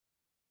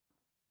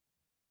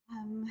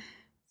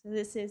So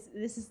this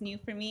is new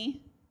for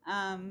me.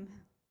 I'm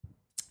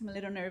a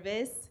little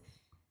nervous,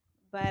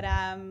 but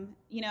I'm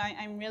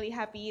really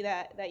happy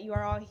that you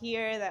are all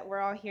here, that we're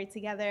all here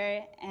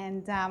together,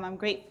 and I'm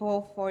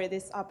grateful for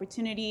this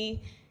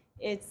opportunity.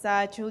 It's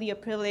truly a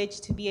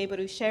privilege to be able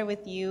to share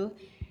with you.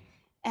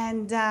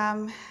 And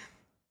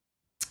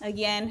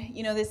again,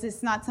 this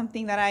is not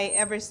something that I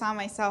ever saw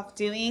myself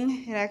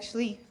doing.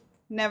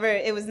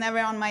 It was never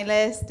on my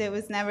list. It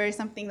was never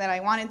something that I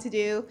wanted to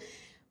do,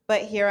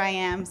 but here I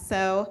am.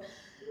 So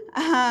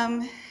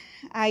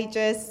thanks.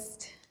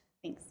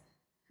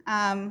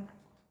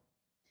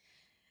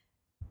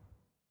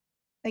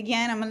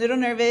 Again, I'm a little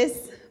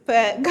nervous,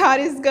 but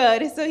God is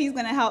good, so He's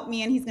going to help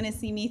me and He's going to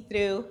see me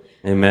through.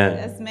 Amen.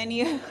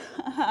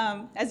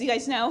 As you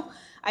guys know,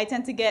 I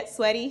tend to get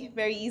sweaty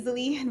very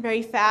easily and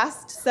very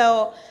fast.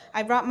 So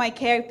I brought my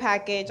care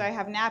package. I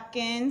have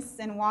napkins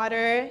and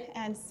water,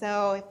 and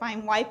so if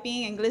I'm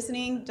wiping and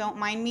glistening, don't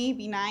mind me.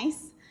 Be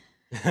nice.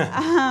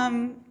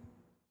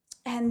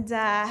 And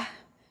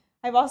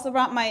I've also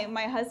brought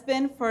my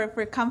husband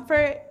for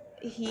comfort.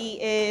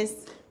 He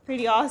is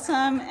pretty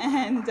awesome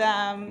and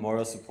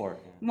Moral support.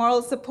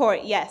 moral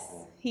support. Yes,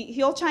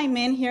 he'll chime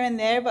in here and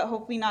there, but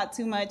hopefully not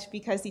too much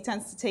because he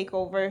tends to take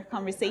over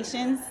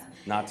conversations.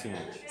 Not too much.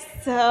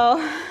 So,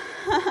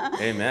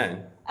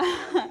 Amen.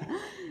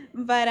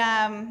 but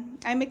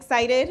I'm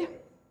excited,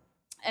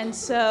 and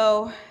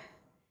so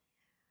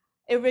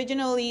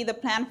originally the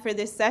plan for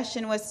this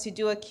session was to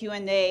do a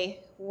Q&A,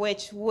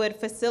 which would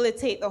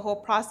facilitate the whole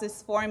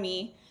process for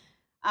me.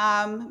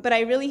 But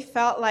I really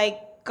felt like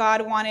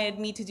God wanted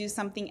me to do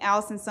something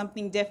else and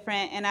something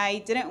different, and I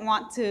didn't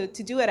want to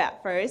do it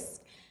at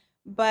first.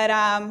 But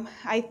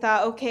I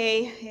thought,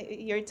 okay,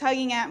 you're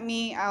tugging at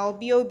me, I'll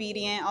be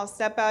obedient, I'll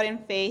step out in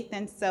faith,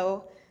 and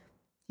so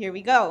here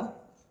we go.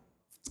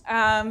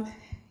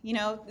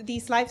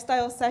 These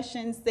lifestyle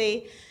sessions,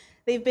 they've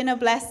been a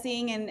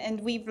blessing, and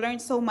we've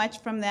learned so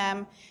much from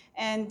them.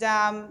 And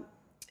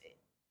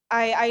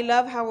I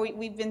love how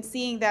we've been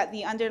seeing that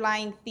the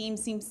underlying theme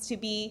seems to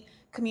be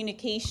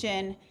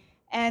communication.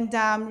 And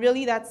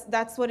really,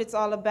 that's what it's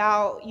all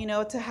about.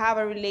 To have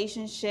a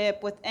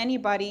relationship with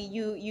anybody,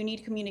 you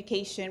need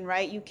communication,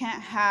 right? You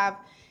can't have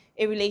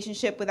a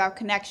relationship without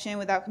connection,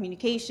 without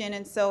communication.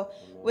 And so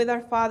with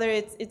our Father,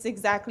 it's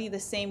exactly the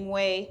same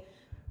way.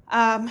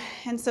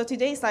 And so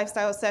today's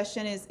lifestyle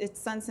session it's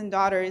sons and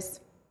daughters,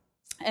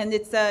 and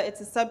it's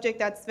a subject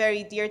that's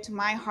very dear to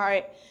my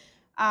heart.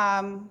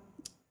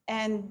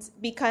 And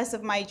because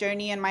of my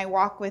journey and my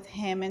walk with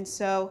Him. And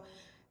so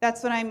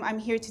that's what I'm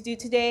here to do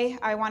today.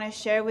 I want to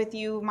share with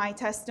you my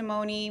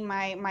testimony,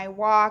 my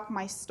walk,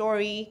 my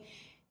story,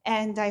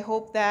 and I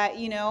hope that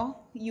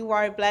you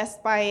are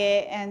blessed by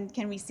it and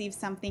can receive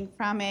something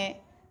from it.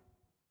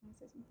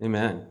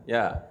 Amen.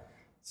 Yeah.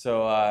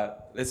 So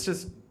let's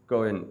just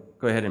go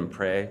ahead and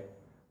pray.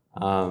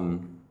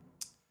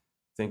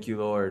 Thank you,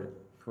 Lord,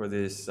 for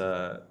this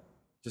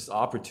just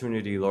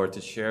opportunity, Lord, to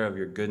share of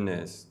your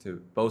goodness,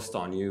 to boast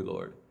on you,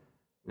 Lord.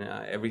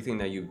 Everything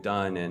that you've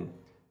done and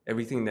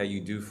everything that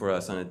you do for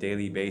us on a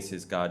daily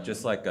basis, God,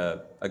 just like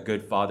a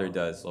good father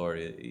does, Lord.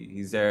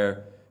 He's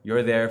there.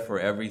 You're there for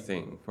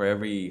everything, for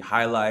every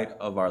highlight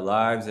of our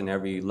lives and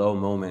every low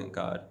moment,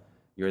 God.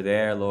 You're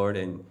there, Lord,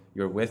 and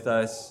you're with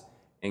us.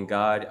 And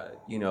God,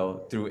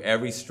 through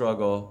every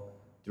struggle,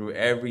 through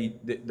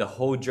the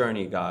whole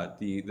journey, God,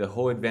 the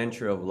whole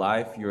adventure of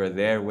life, you are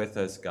there with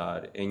us,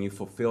 God, and you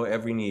fulfill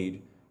every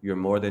need. You're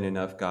more than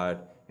enough, God.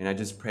 And I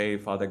just pray,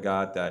 Father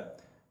God, that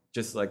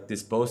just like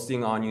this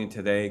boasting on you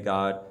today,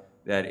 God,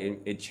 that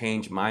it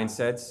change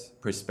mindsets,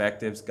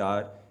 perspectives,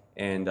 God,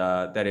 and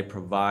that it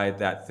provide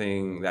that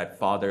thing, that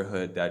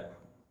fatherhood that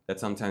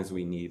sometimes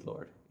we need,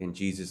 Lord. In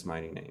Jesus'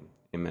 mighty name,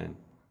 amen.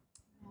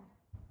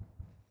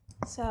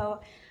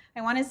 So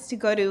I want us to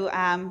go to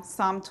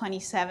Psalm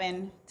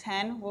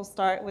 27:10. We'll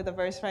start with a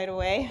verse right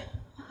away.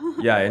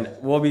 Yeah, and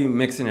we'll be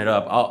mixing it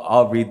up.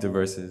 I'll read the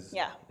verses.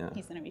 Yeah,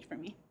 he's going to read for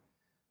me.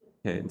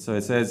 Okay, and so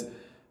it says,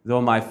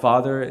 though my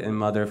father and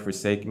mother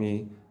forsake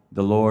me,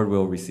 the Lord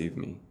will receive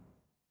me.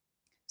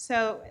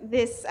 So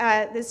this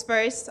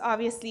verse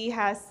obviously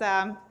has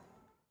a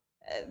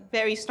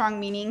very strong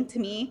meaning to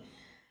me.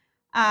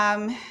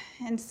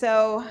 And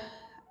so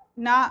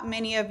not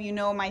many of you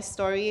know my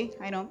story.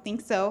 I don't think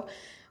so.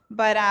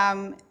 But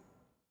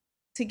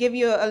to give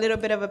you a little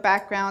bit of a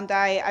background,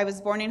 I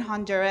was born in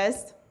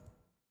Honduras.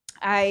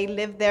 I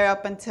lived there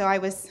up until I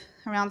was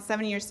around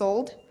 7 years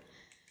old.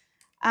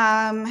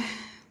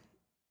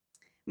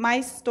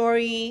 My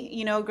story,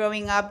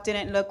 growing up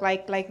didn't look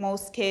like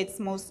most kids,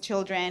 most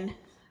children.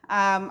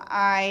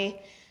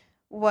 I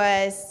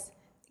was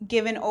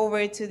given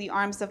over to the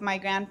arms of my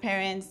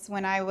grandparents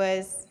when I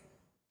was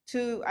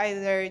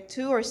either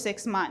 2 or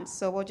 6 months.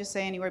 So we'll just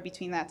say anywhere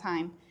between that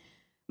time.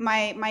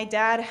 My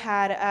dad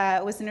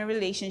was in a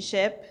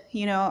relationship.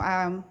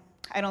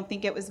 I don't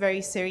think it was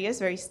very serious,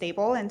 very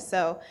stable, and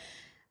so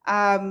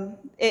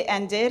it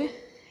ended.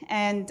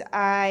 And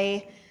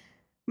my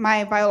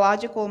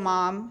biological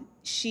mom,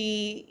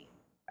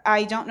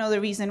 I don't know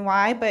the reason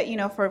why, but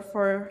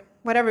for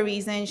whatever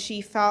reason,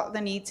 she felt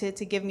the need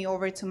to give me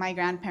over to my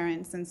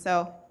grandparents. And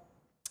so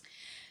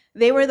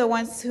they were the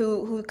ones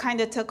who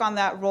kind of took on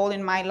that role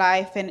in my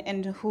life,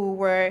 and who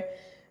were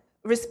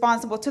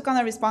took on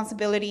the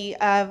responsibility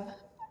of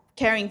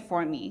caring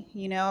for me,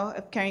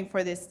 of caring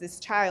for this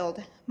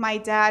child. My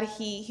dad,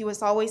 he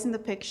was always in the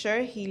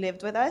picture. He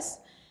lived with us,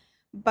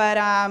 but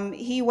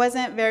he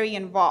wasn't very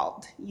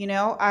involved.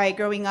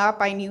 Growing up,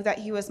 I knew that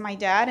he was my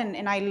dad,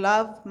 and I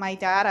love my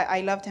dad.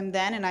 I loved him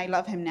then, and I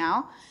love him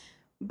now.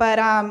 But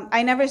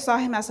I never saw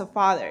him as a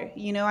father.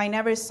 I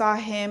never saw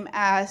him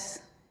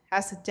as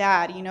a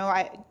dad.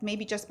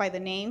 Maybe just by the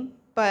name,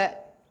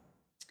 but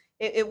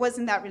it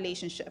wasn't that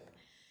relationship.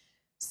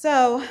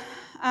 So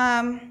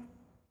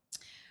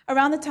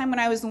around the time when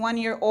I was 1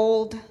 year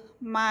old,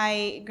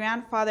 my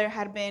grandfather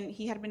had been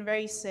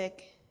very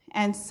sick,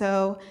 and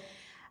so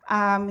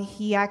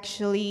he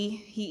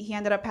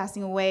ended up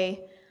passing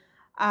away.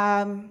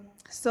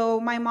 So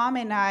my mom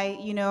and I,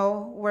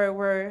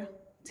 were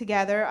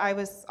together. I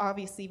was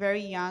obviously very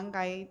young.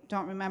 I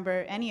don't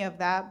remember any of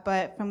that,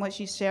 but from what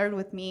she shared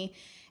with me,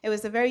 it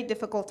was a very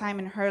difficult time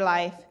in her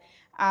life.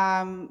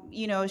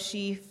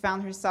 She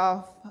found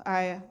herself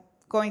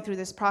going through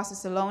this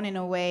process alone in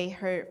a way.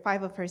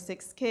 5 of her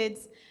 6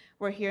 kids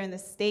were here in the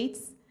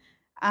States.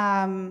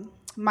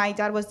 My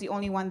dad was the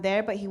only one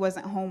there, but he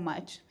wasn't home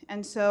much.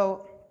 And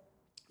so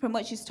from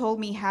what she's told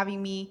me,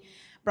 having me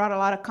brought a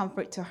lot of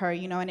comfort to her,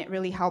 and it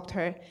really helped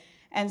her.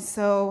 And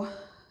so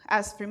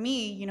as for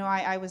me,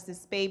 I was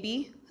this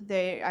baby.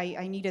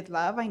 I needed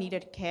love, I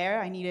needed care,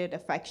 I needed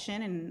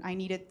affection, and I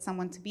needed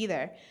someone to be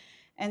there.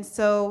 And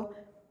so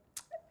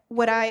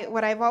what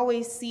I've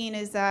always seen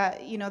is that,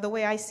 the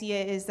way I see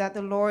it is that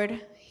the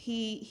Lord,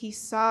 he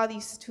saw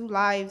these 2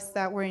 lives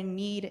that were in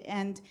need,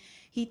 and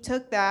he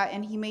took that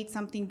and he made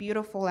something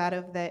beautiful out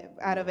of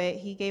it.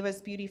 He gave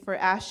us beauty for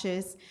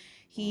ashes.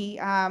 He,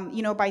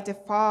 by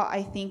default,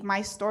 I think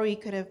my story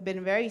could have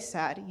been very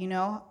sad,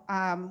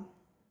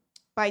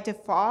 by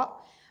default,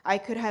 I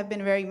could have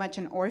been very much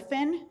an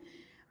orphan,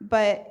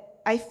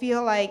 but I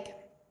feel like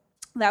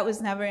that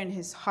was never in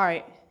his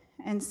heart.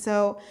 And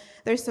so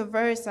there's a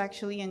verse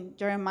actually in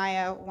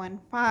Jeremiah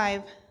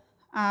 1:5.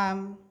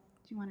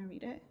 Do you want to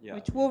read it? Yeah.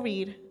 Which we'll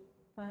read.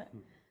 But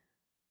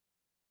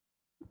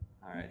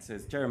All right, it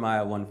says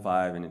Jeremiah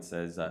 1:5, and it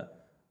says,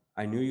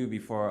 I knew you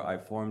before I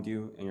formed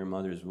you in your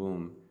mother's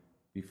womb.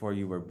 Before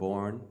you were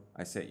born,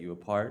 I set you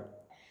apart.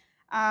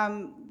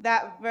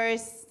 That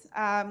verse,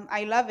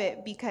 I love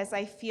it because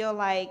I feel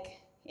like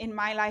in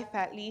my life,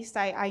 at least,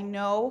 I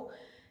know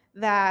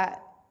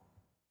that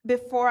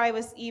before I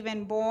was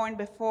even born,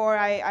 before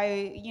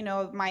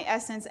my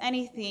essence,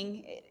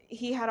 anything,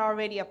 he had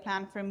already a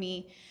plan for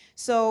me.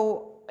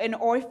 So an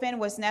orphan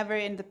was never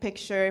in the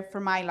picture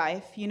for my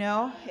life,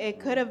 It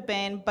could have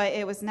been, but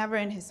it was never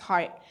in his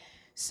heart.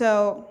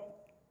 So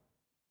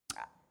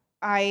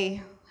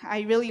I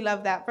really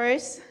love that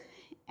verse,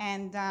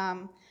 and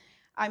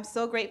I'm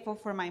so grateful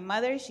for my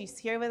mother. She's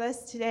here with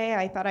us today.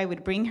 I thought I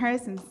would bring her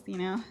since,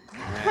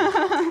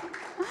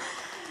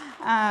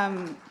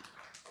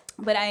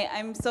 But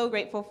I'm so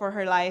grateful for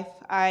her life.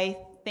 I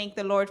thank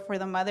the Lord for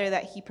the mother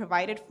that he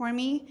provided for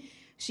me.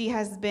 She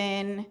has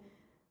been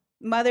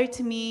mother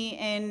to me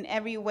in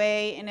every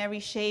way, in every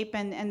shape,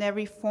 and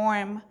every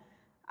form.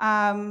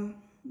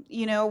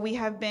 We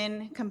have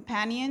been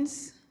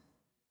companions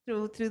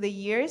through the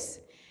years.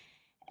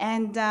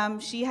 And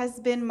she has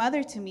been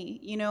mother to me.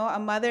 A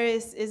mother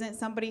isn't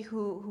somebody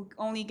who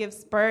only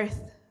gives birth.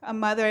 A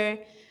mother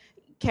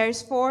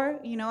cares for,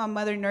 a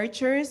mother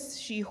nurtures,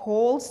 she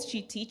holds,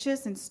 she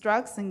teaches,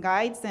 instructs, and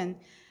guides, and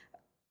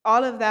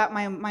all of that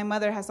my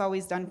mother has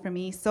always done for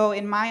me. So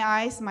in my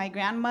eyes, my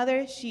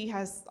grandmother, she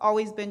has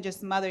always been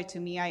just mother to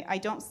me. I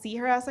don't see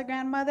her as a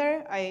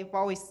grandmother. I've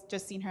always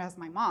just seen her as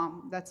my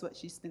mom. That's what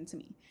she's been to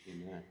me.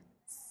 Amen.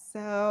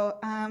 So,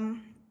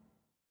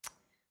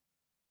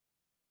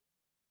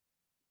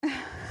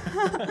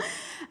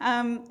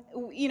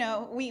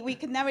 we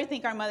could never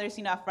thank our mothers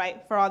enough,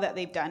 right, for all that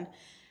they've done.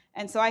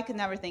 And so I could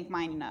never thank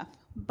mine enough.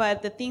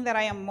 But the thing that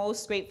I am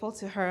most grateful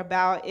to her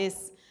about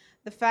is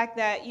the fact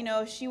that,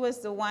 she was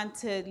the one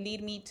to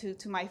lead me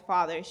to my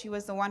father. She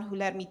was the one who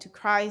led me to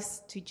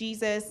Christ, to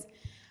Jesus.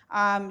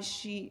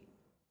 She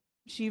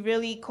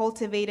really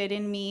cultivated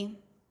in me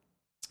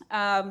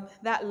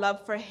that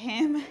love for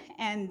him,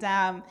 and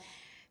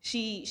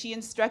she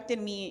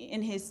instructed me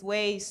in his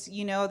ways.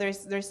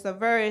 There's a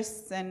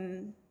verse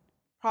in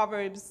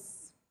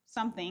Proverbs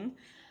something,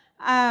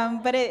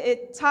 but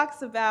it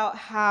talks about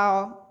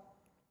how,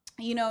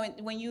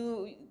 when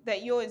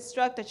you'll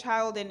instruct a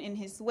child in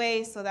his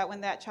ways, so that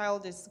when that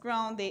child is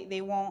grown,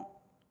 they won't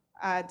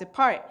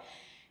depart.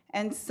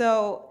 And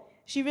so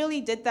she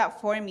really did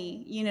that for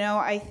me.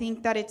 I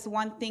think that it's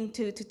one thing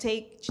to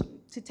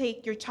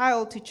take your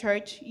child to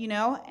church,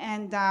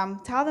 and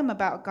tell them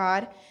about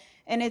God,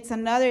 and it's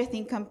another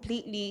thing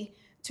completely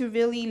to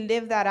really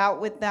live that out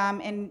with them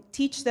and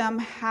teach them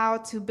how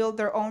to build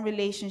their own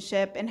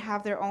relationship and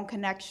have their own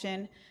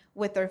connection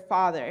with their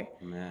Father.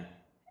 Amen.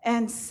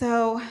 And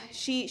so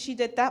she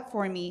did that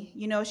for me.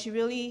 She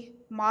really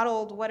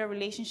modeled what a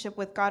relationship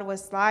with God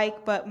was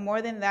like, but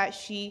more than that,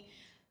 she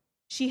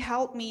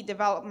helped me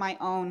develop my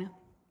own.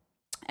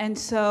 And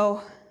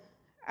so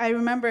I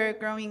remember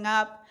growing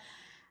up,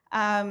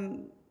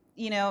 um,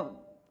 you know,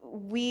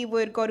 we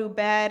would go to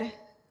bed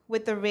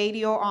with the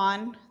radio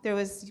on. There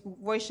was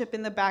worship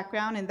in the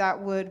background, and that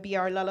would be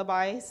our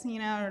lullabies,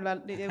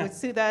 or it would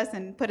soothe us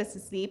and put us to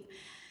sleep.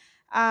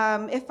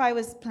 If I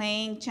was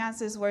playing,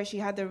 chances were she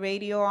had the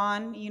radio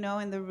on,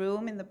 in the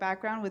room in the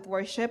background with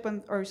worship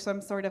or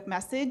some sort of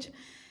message.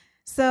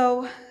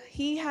 So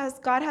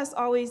God has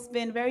always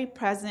been very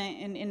present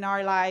in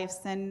our lives,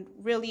 and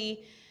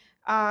really,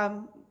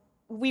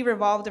 we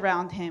revolved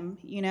around him,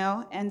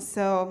 and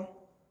so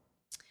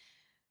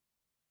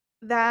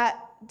that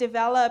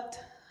developed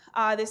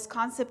this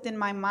concept in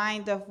my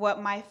mind of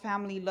what my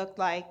family looked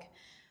like.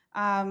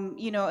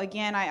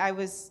 Again, I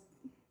was,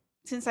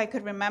 since I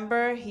could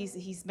remember,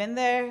 he's been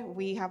there.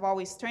 We have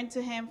always turned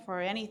to him for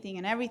anything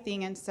and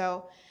everything. And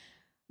so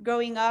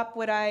growing up,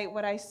 what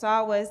I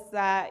saw was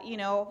that,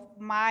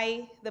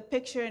 the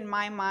picture in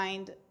my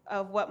mind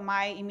of what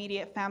my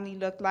immediate family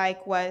looked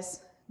like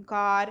was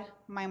God,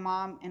 my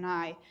mom, and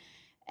I.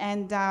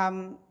 And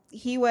I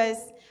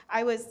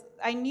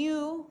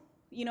knew,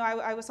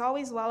 I was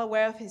always well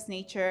aware of his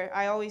nature.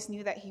 I always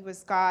knew that he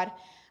was God.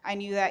 I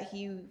knew that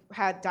he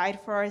had died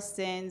for our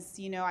sins.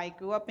 I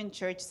grew up in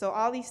church. So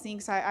all these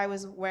things I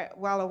was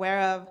well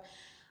aware of.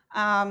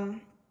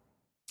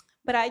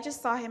 But I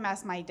just saw him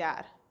as my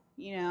dad.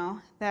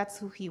 That's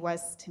who he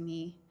was to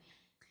me.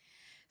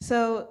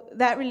 So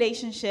that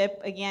relationship,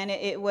 again,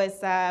 it was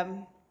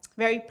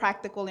very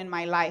practical in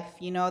my life,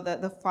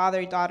 the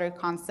father-daughter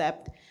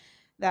concept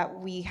that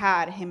we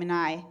had, him and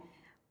I.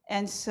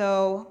 And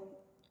so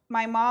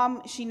my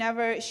mom, she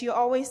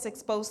always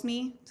exposed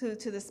me to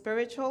the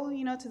spiritual,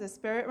 to the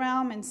spirit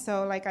realm. And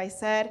so, like I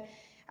said,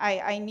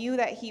 I knew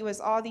that he was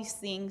all these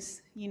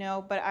things,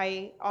 but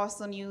I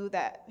also knew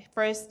that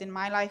first in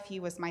my life, he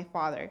was my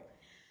father.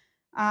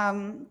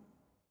 I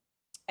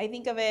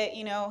think of it,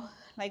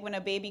 like when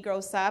a baby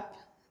grows up,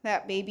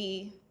 that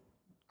baby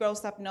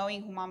grows up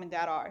knowing who mom and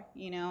dad are,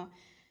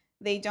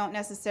 They don't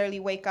necessarily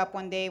wake up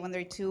one day when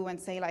they're 2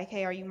 and say like,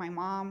 hey, are you my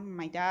mom,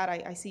 my dad?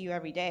 I see you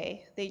every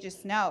day. They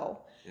just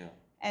know. Yeah.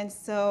 And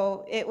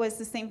so it was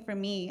the same for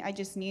me. I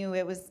just knew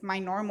it was my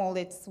normal.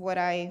 It's what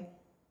I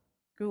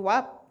grew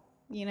up,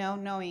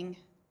 knowing.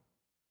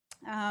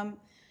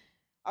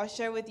 I'll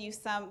share with you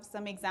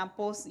some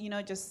examples,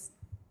 just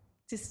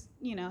to,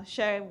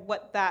 share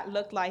what that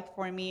looked like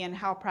for me and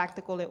how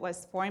practical it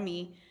was for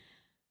me.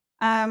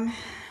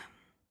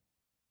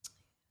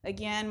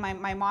 Again,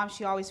 my mom,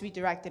 she always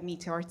redirected me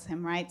towards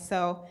him, right?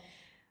 So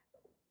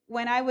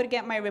when I would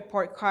get my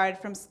report card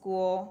from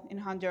school in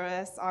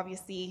Honduras,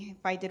 obviously,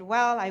 if I did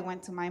well, I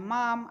went to my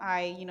mom.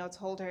 I,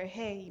 told her,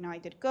 hey, I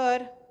did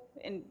good,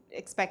 and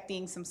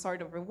expecting some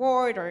sort of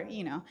reward or,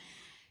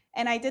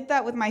 And I did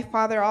that with my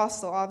father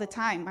also all the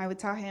time. I would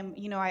tell him,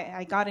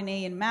 I got an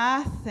A in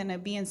math and a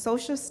B in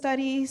social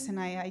studies, and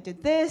I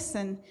did this,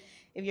 and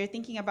if you're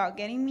thinking about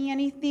getting me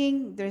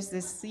anything, there's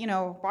this,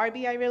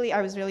 Barbie.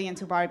 I was really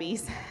into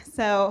Barbies.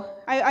 So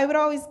I would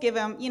always give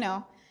him,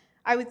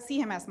 I would see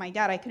him as my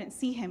dad. I couldn't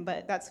see him,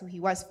 but that's who he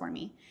was for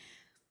me.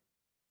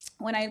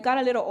 When I got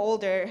a little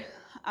older,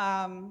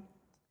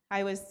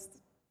 I was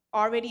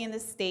already in the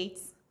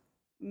States,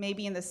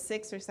 maybe in the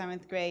 6th or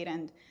 7th grade,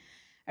 and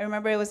I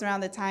remember it was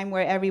around the time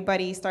where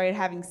everybody started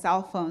having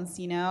cell phones,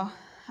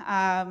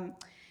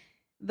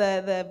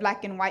 The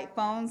black and white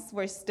phones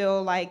were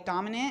still like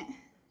dominant.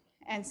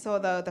 And so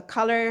the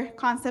color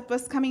concept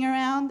was coming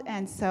around,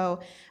 and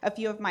so a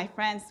few of my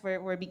friends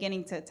were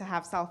beginning to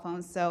have cell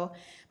phones. So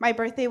my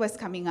birthday was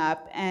coming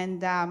up,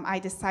 and I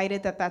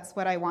decided that that's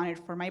what I wanted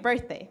for my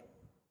birthday.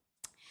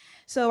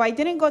 So I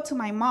didn't go to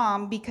my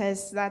mom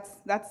because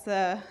that's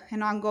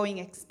an ongoing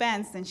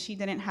expense, and she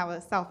didn't have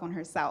a cell phone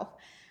herself.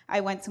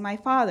 I went to my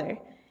father,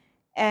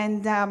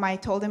 and I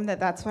told him that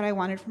that's what I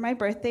wanted for my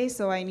birthday,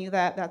 so I knew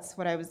that that's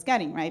what I was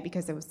getting, right,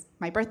 because it was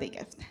my birthday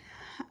gift.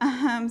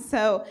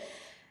 So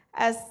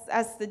as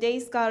the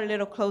days got a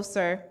little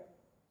closer,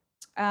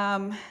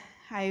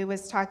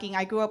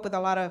 I grew up with a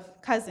lot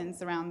of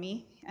cousins around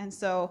me, and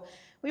so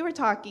we were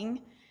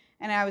talking,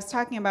 and I was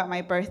talking about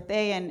my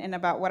birthday and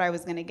about what I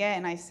was going to get,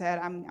 and I said,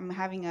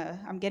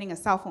 I'm getting a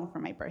cell phone for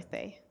my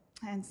birthday.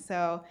 And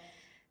so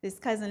this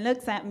cousin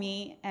looks at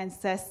me and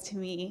says to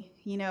me,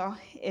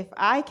 if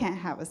I can't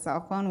have a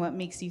cell phone, what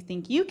makes you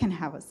think you can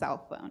have a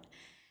cell phone?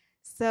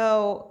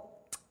 So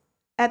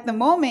at the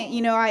moment,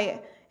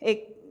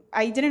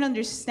 I didn't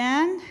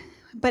understand,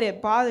 but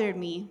it bothered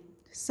me.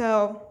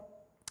 So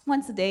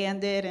once the day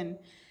ended and,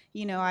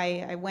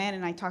 I went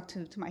and I talked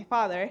to my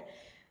father,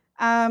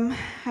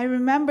 I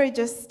remember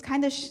just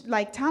kind of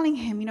telling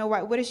him,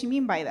 what does she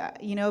mean by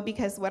that?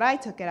 Because what I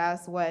took it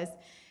as was,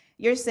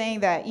 you're saying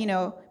that,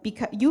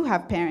 because you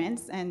have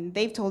parents and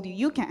they've told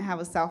you can't have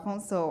a cell phone,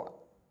 so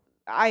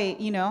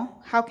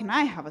how can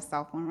I have a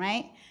cell phone,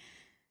 right?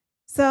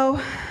 So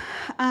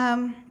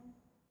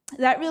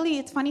that really,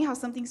 it's funny how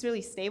some things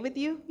really stay with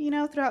you,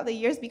 throughout the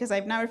years, because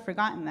I've never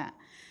forgotten that.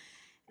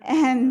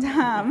 And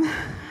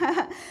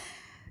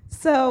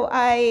so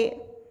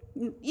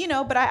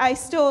but I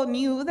still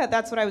knew that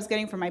that's what I was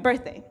getting for my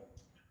birthday.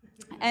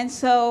 And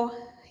so,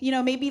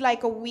 maybe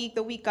like the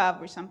week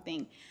of or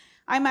something,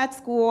 I'm at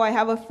school, I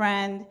have a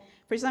friend.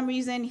 For some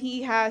reason,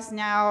 he has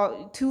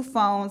now 2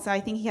 phones. I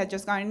think he had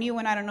just gotten a new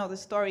one. I don't know the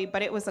story,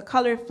 but it was a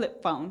color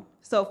flip phone.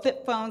 So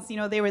flip phones,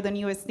 they were the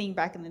newest thing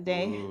back in the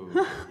day.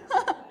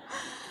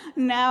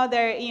 Now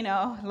they're,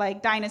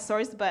 like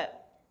dinosaurs,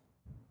 but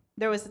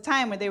there was a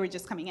time where they were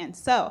just coming in.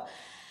 So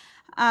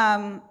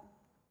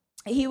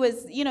he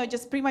was,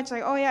 just pretty much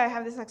like, oh yeah, I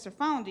have this extra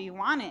phone. Do you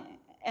want it?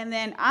 And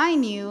then I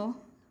knew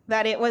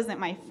that it wasn't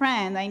my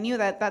friend. I knew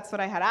that that's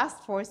what I had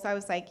asked for. So I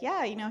was like,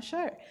 yeah,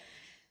 sure.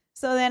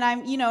 So then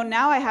I'm,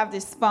 now I have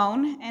this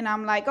phone, and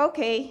I'm like,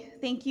 okay,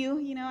 thank you.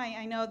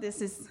 I know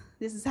this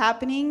is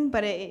happening,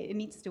 but it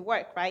needs to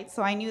work, right?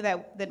 So I knew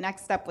that the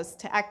next step was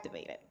to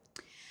activate it.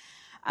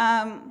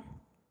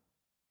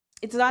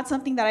 It's not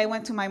something that I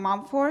went to my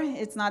mom for.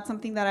 It's not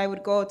something that I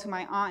would go to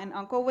my aunt and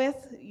uncle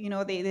with.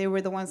 They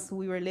were the ones who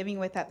we were living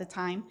with at the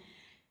time.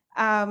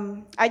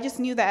 I just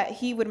knew that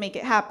he would make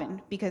it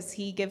happen because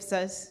he gives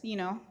us,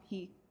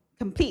 he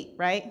complete,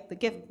 right? The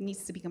gift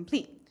needs to be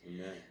complete.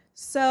 Amen.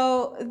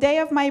 So, day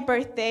of my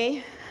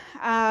birthday,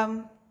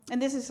 and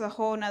this is a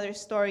whole nother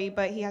story,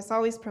 but he has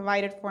always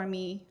provided for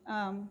me,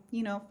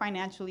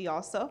 financially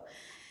also.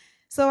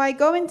 So I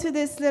go into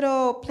this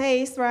little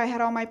place where I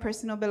had all my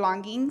personal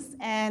belongings,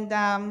 and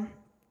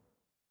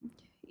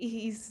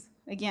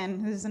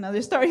again, this is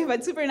another story,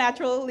 but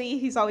supernaturally,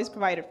 he's always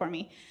provided for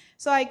me.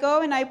 So I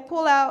go and I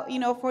pull out,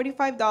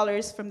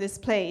 $45 from this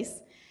place,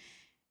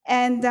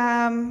 and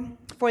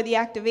for the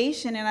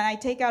activation, and I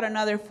take out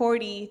another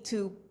 40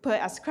 to put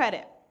as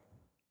credit.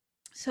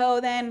 So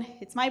then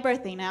it's my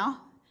birthday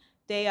now,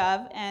 day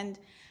of, and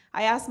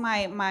I asked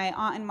my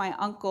aunt and my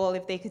uncle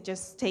if they could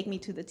just take me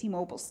to the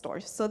T-Mobile store.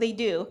 So they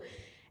do.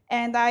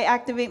 And I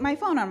activate my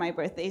phone on my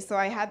birthday. So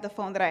I had the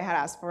phone that I had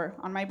asked for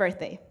on my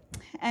birthday.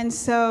 And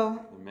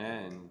so...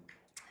 Amen.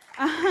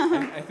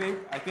 I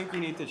think you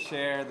need to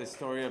share the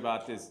story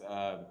about this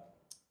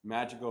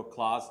magical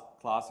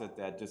closet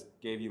that just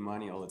gave you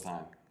money all the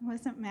time. It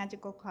wasn't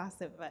magical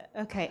closet, but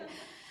okay.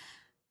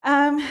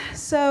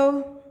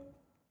 So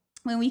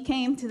when we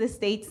came to the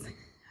States,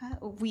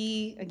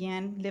 we,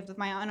 again, lived with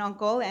my aunt and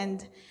uncle,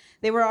 and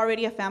they were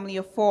already a family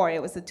of 4.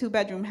 It was a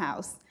 2-bedroom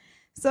house.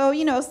 So,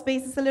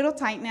 space is a little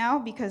tight now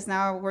because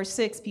now we're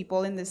 6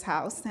 people in this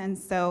house. And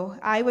so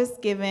I was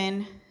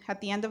given,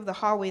 at the end of the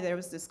hallway, there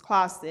was this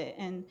closet.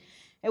 And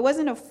it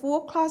wasn't a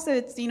full closet.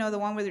 It's, the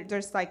one where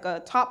there's like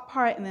a top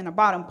part and then a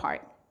bottom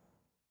part.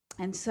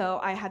 And so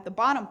I had the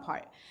bottom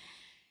part.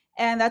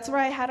 And that's where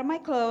I had all my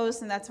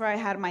clothes, and that's where I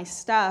had my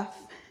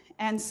stuff.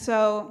 And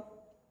so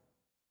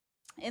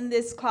in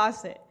this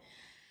closet,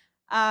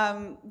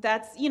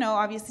 that's,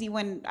 obviously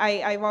when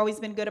I've always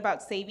been good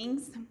about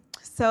savings.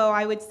 So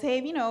I would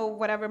save,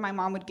 whatever my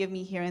mom would give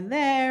me here and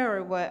there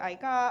or what I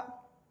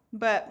got,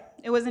 but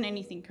it wasn't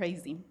anything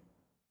crazy.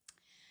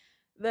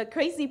 The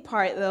crazy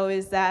part, though,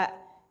 is that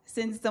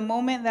since the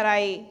moment that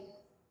I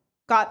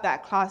got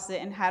that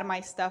closet and had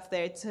my stuff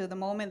there to the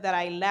moment that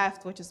I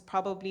left, which is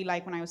probably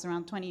like when I was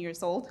around 20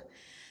 years old,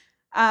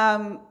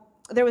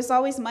 there was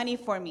always money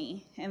for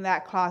me in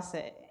that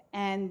closet.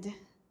 And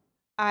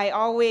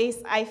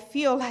I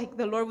feel like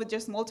the Lord would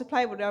just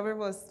multiply whatever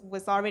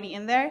was already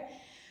in there.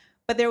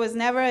 But there was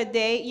never a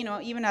day,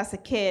 even as a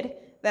kid,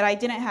 that I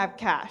didn't have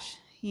cash,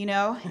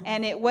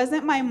 And it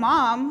wasn't my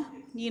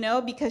mom,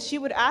 because she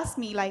would ask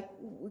me, like,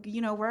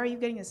 where are you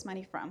getting this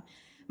money from?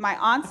 My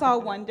aunts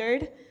all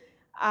wondered.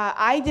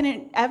 I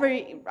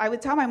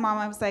would tell my mom,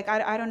 I was like,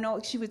 I don't know.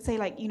 She would say,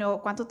 like,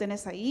 ¿cuánto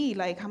tenés ahí?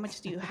 Like, how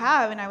much do you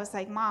have? And I was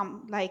like,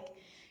 Mom, like,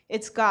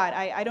 it's God.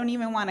 I don't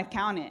even want to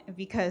count it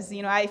because,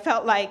 I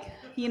felt like,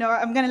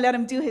 I'm going to let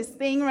him do his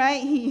thing,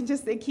 right?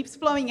 It keeps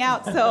flowing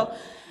out. So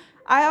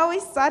I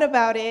always thought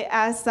about it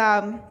as,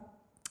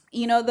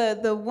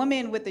 the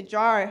woman with the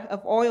jar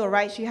of oil,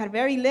 right? She had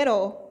very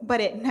little, but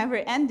it never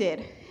ended.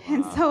 Wow.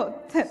 And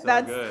so that's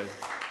good.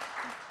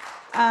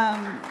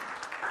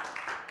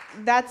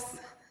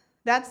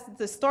 That's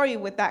the story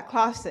with that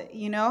closet,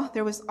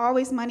 There was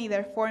always money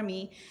there for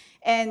me,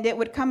 and it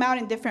would come out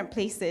in different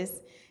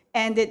places.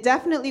 And it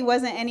definitely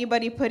wasn't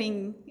anybody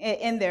putting it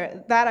in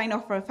there. That I know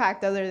for a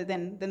fact, other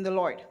than the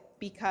Lord,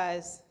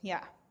 because,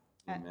 yeah.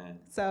 Amen.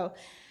 So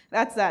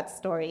that's that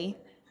story.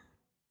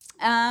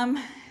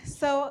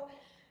 So,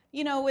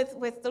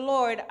 with the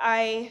Lord,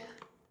 I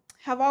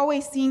have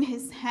always seen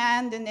his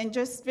hand, and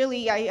just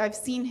really, I've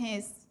seen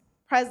his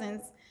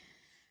presence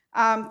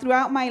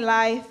throughout my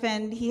life,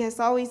 and he has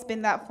always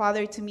been that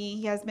father to me.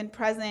 He has been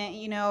present,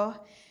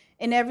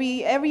 in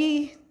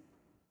every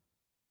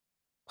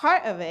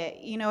part of it.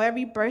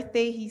 Every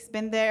birthday, he's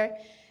been there.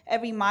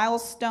 Every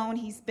milestone,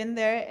 he's been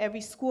there.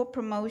 Every school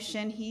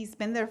promotion, he's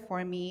been there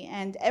for me.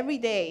 And every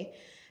day,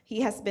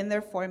 he has been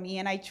there for me.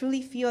 And I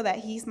truly feel that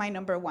he's my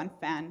number 1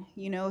 fan.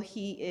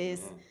 He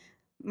is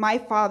my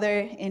father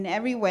in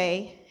every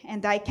way,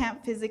 and I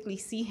can't physically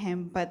see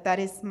him, but that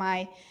is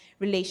my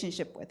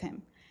relationship with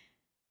him.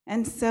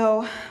 And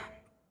so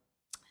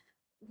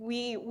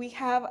we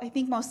have, I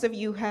think most of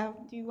you have,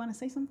 do you want to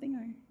say something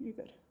or you're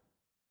good?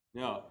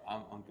 No,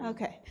 I'm good.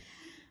 Okay.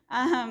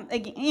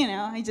 Again,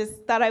 I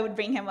just thought I would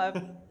bring him up,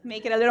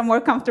 make it a little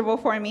more comfortable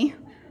for me.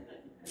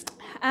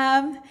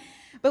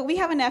 But we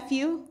have a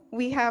nephew.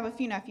 We have a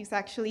few nephews,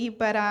 actually,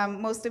 but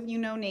most of you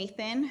know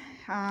Nathan.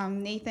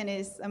 Nathan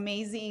is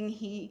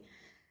amazing.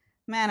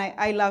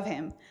 I love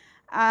him.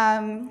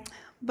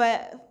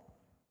 But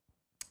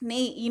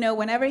Nate,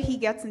 whenever he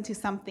gets into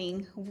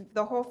something,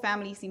 the whole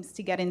family seems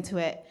to get into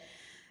it.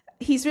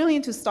 He's really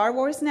into Star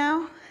Wars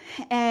now,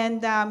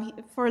 and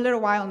for a little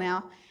while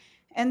now.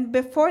 And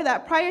before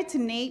that, prior to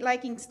Nate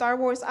liking Star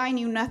Wars, I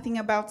knew nothing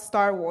about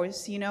Star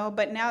Wars,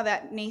 but now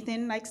that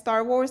Nathan likes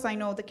Star Wars, I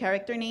know the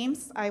character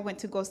names. I went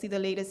to go see the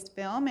latest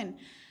film, and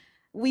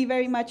we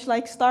very much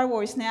like Star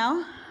Wars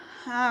now.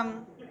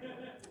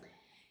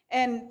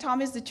 And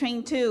Thomas the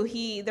Train, too.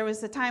 There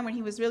was a time when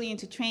he was really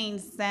into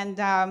trains,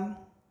 and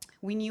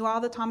we knew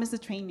all the Thomas the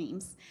Train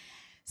names.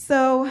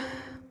 So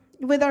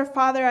with our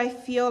father, I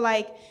feel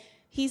like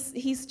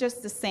he's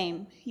just the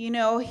same. He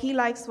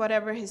likes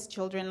whatever his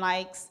children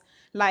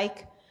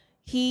like.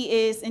 He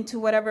is into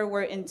whatever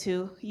we're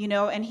into,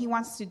 and he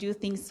wants to do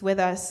things with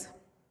us.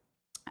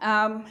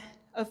 Last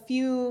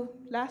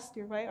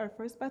year, right? Our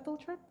first Bethel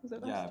trip? Was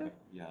it last year?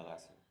 Yeah,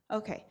 last year.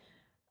 Okay.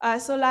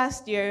 So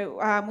last year,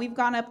 we've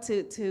gone up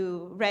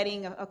to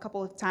Reading a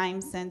couple of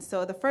times, and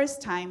so the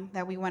first time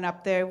that we went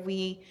up there,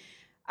 we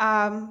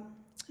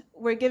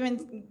were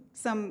given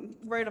some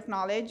word of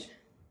knowledge.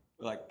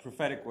 Like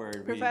prophetic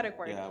word. Prophetic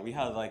word. Yeah, we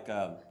had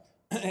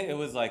it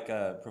was like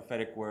a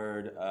prophetic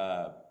word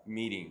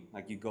meeting.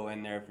 Like you go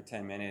in there for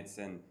 10 minutes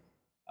and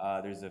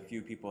there's a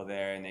few people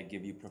there and they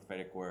give you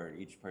prophetic word.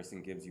 Each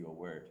person gives you a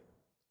word.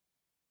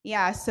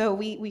 Yeah, so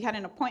we had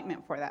an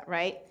appointment for that,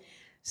 right?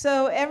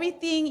 So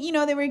everything,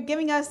 they were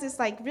giving us this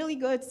really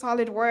good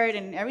solid word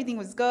and everything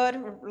was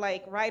good,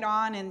 right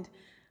on. And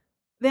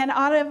then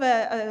out of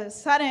a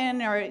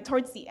sudden or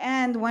towards the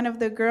end, one of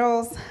the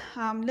girls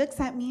looks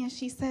at me and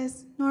she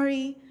says,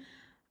 Nori,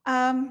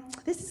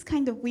 this is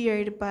kind of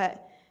weird,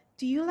 but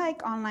do you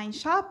like online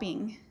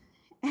shopping?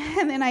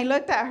 And then I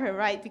looked at her,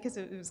 right, because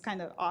it was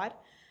kind of odd.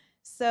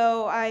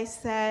 So I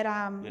said,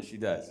 yes, she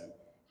does.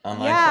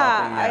 Online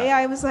shopping, yeah.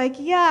 I was like,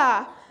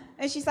 yeah.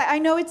 And she's like, I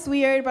know it's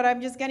weird, but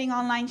I'm just getting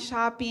online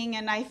shopping.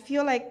 And I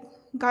feel like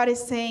God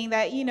is saying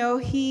that,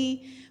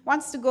 he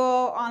wants to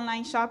go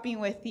online shopping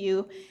with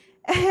you.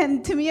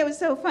 And to me, it was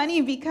so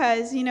funny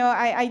because,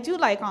 I do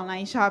like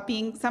online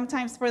shopping.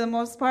 Sometimes, for the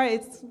most part,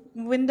 it's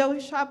window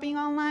shopping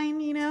online,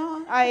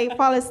 I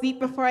fall asleep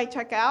before I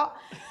check out.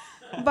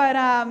 But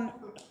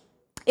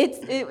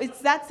it's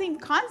that same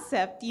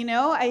concept,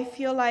 I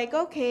feel like,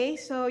 okay,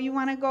 so you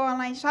want to go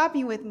online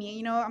shopping with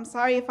me. I'm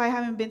sorry if I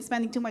haven't been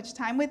spending too much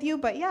time with you,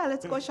 but yeah,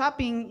 let's go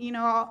shopping,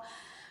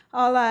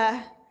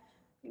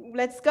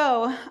 let's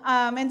go.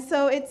 And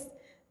so it's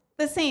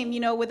the same,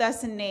 with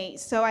us and Nate.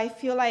 So I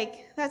feel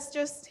like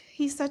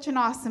he's such an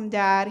awesome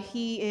dad.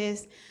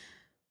 He's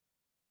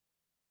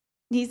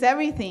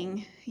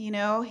everything,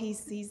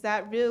 he's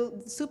that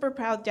real super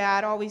proud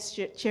dad, always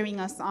cheering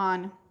us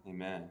on.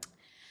 Amen.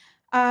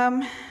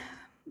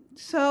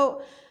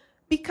 So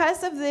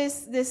because of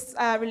this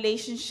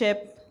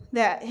relationship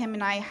that him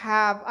and I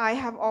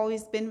have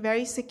always been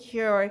very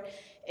secure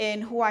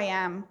in who I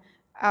am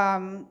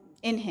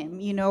in him,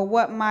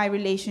 what my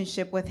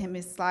relationship with him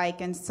is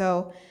like. And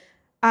so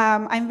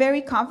I'm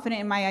very confident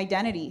in my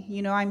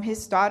identity. I'm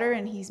his daughter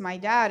and he's my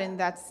dad, and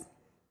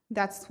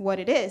that's what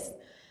it is.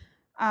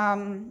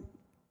 And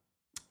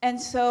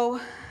so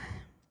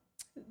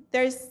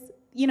there's,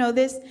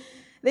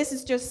 this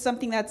is just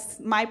something that's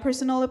my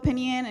personal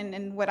opinion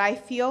and what I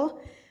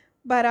feel.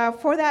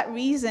 But for that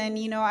reason,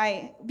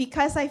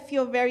 because I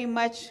feel very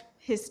much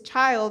his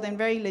child and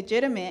very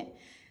legitimate,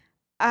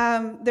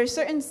 there's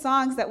certain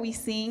songs that we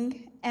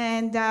sing,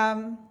 and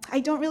I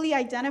don't really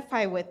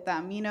identify with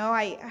them.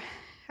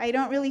 I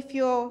don't really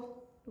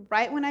feel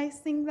right when I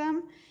sing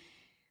them.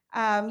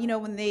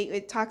 When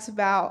it talks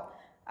about,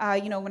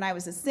 when I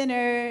was a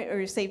sinner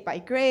or saved by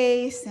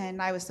grace,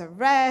 and I was a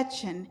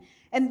wretch, and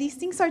these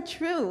things are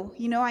true.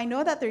 I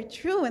know that they're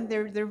true and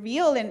they're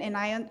real, and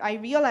I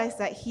realize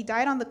that he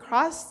died on the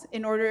cross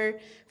in order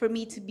for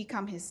me to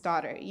become his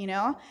daughter,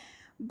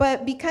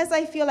 But because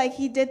I feel like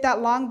he did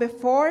that long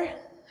before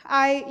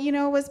I,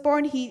 was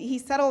born, he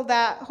settled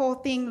that whole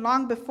thing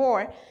long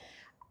before.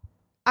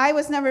 I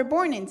was never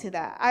born into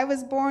that. I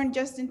was born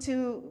just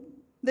into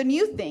the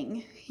new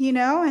thing,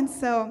 And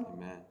so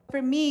Amen.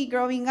 For me,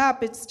 growing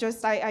up, it's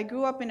just I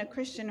grew up in a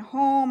Christian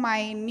home.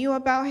 I knew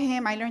about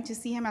him. I learned to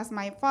see him as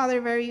my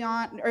father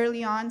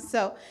early on.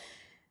 So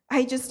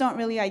I just don't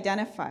really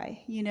identify,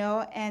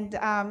 And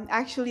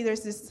actually,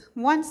 there's this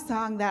one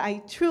song that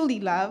I truly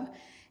love,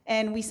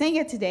 and we sang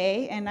it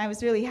today, and I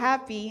was really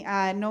happy,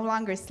 No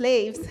Longer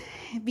Slaves,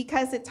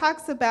 because it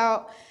talks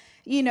about,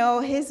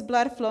 his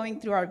blood flowing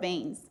through our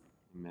veins.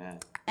 Amen.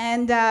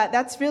 And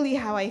that's really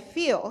how I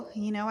feel.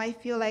 I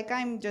feel like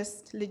I'm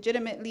just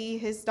legitimately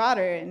his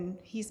daughter, and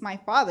he's my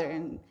father,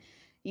 and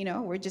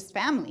we're just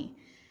family.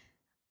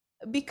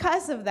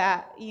 Because of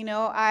that,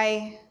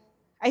 I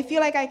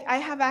feel like I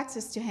have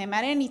access to him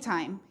at any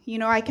time.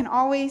 We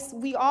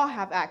all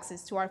have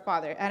access to our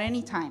Father at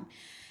any time.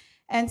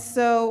 And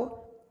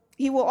so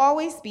he will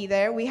always be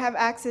there. We have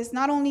access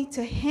not only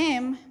to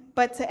him,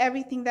 but to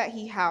everything that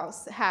he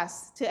has,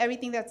 to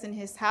everything that's in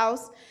his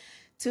house,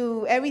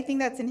 to everything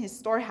that's in his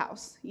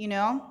storehouse.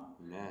 Amen.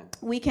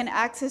 We can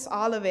access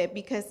all of it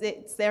because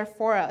it's there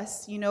for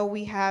us.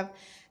 We have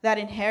that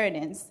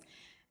inheritance.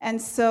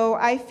 And so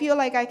I feel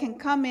like I can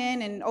come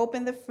in and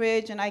open the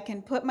fridge, and I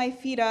can put my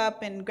feet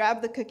up and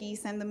grab the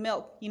cookies and the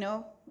milk,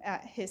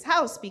 at his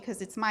house,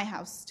 because it's my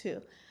house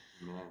too.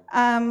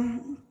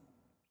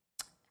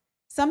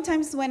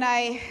 Sometimes when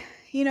I,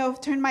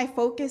 turn my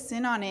focus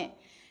in on it,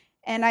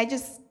 and I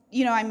just,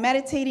 I'm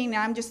meditating,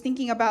 and I'm just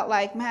thinking about,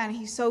 like, man,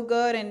 he's so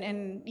good,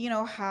 and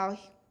how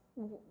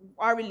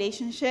our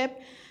relationship,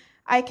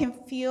 I can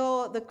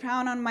feel the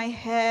crown on my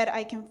head.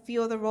 I can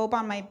feel the robe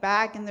on my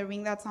back and the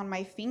ring that's on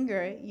my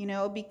finger,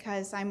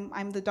 because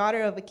I'm the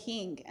daughter of a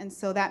king, and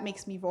so that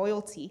makes me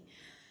royalty.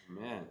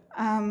 Amen.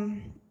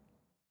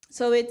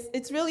 So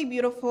it's really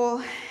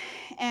beautiful,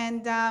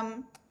 and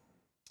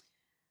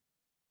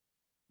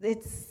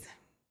it's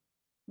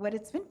what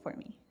it's been for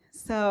me.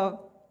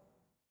 So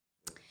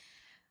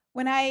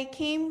when I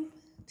came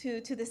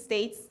to the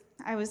States,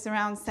 I was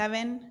around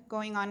 7,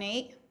 going on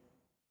 8.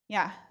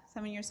 Yeah,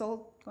 7 years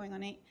old, going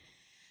on 8.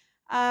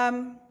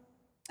 And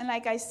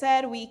like I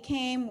said, we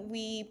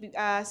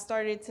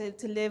started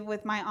to live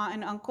with my aunt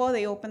and uncle.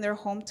 They opened their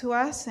home to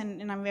us,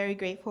 and I'm very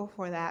grateful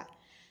for that.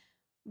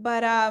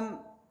 But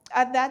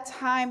at that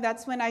time,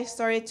 that's when I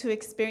started to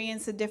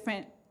experience a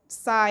different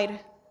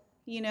side,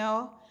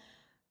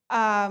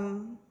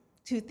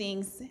 to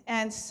things.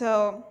 And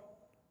so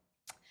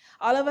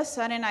all of a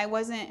sudden, I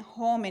wasn't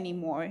home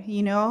anymore.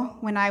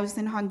 When I was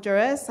in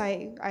Honduras,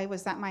 I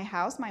was at my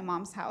house, my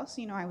mom's house.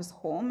 I was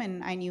home,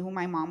 and I knew who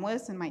my mom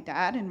was, and my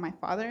dad, and my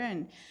father,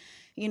 and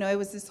it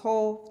was this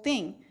whole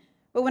thing.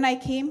 But when I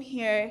came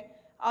here,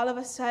 all of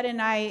a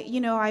sudden, I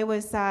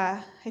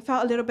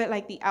felt a little bit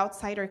like the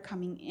outsider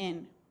coming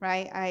in,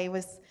 right? I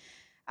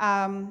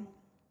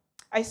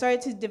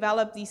started to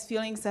develop these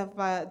feelings of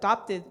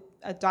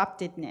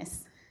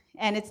adoptedness,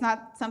 and it's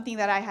not something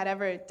that I had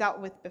ever dealt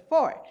with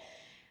before.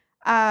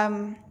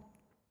 And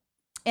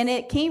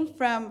it came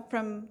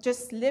from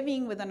just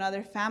living with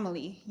another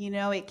family.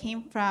 It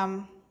came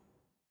from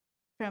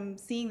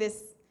seeing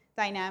this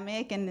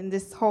dynamic and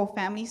this whole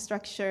family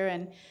structure,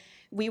 and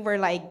we were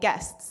like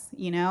guests.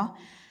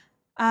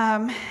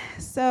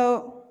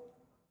 So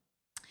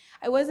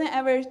I wasn't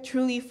ever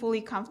truly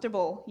fully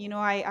comfortable.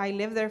 I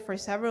lived there for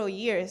several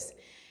years,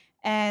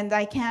 and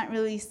I can't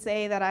really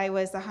say that I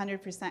was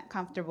 100%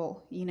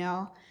 comfortable.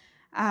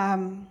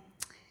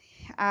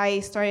 I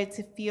started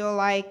to feel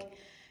like,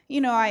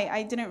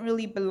 I didn't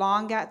really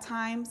belong at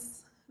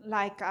times.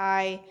 Like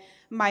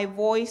my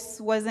voice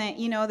wasn't,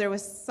 there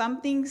was some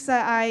things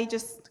that I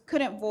just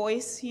couldn't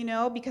voice,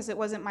 because it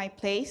wasn't my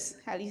place.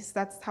 At least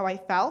that's how I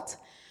felt.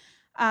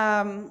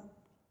 I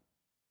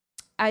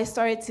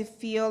started to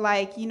feel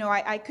like,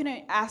 I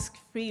couldn't ask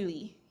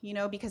freely,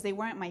 because they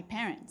weren't my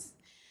parents.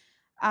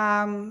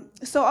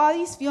 So all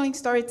these feelings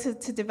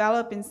started to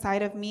develop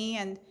inside of me,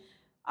 and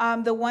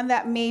the one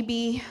that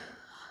maybe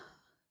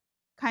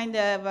kind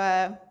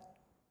of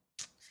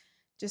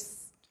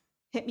just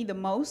hit me the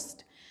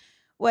most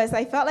was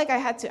I felt like I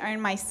had to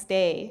earn my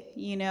stay,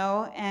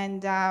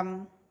 and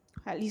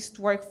at least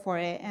work for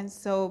it. And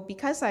so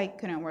because I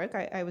couldn't work,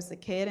 I was a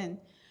kid, and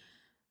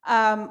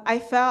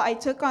I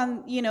took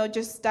on,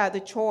 just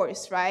the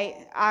chores,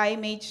 right? I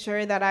made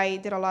sure that I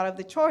did a lot of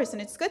the chores,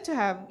 and it's good to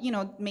have,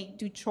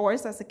 do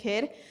chores as a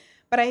kid.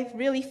 But I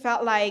really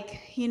felt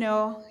like,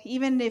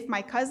 even if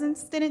my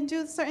cousins didn't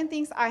do certain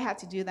things, I had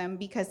to do them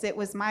because it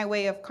was my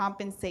way of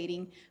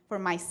compensating for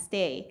my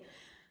stay.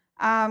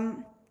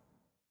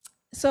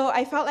 So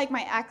I felt like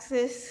my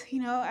access,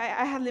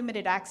 I had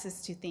limited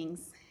access to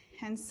things.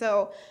 And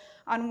so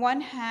on one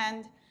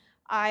hand,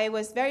 I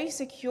was very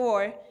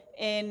secure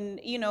in,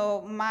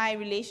 my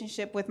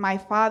relationship with my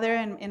father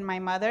and my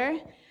mother.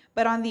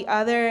 But on the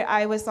other,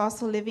 I was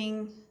also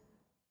living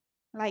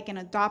like an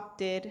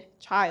adopted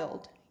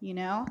child.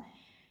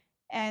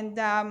 And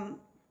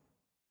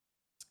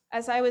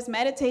as I was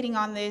meditating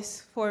on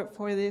this for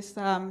this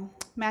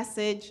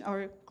message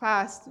or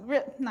class,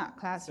 not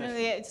class, session.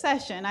 Really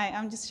session,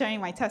 I'm just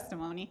sharing my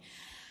testimony.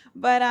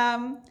 But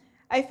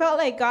I felt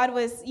like God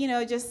was,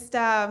 just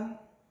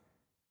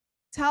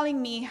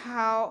telling me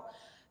how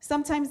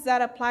sometimes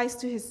that applies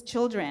to his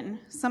children.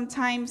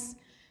 Sometimes,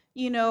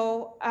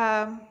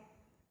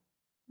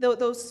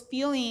 those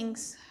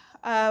feelings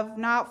of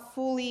not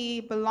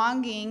fully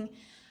belonging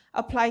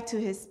apply to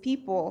his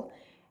people.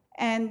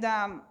 And,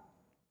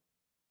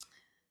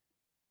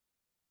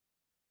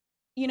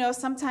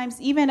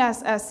 sometimes even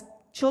as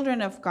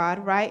children of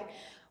God, right,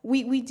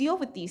 we deal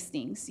with these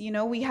things.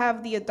 We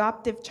have the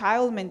adoptive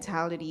child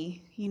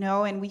mentality.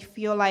 and we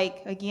feel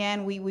like,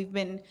 again, we've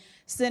been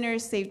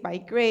sinners saved by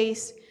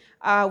grace.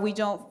 We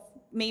don't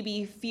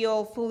maybe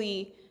feel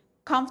fully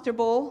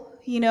comfortable,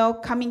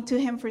 coming to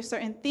him for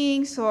certain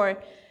things,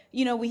 or,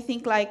 we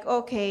think like,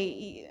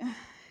 okay,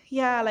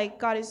 yeah, like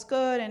God is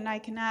good and I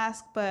can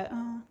ask, but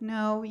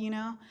no,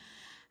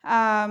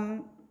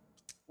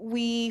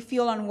 we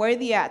feel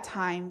unworthy at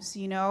times,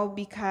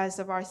 because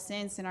of our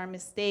sins and our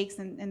mistakes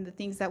and the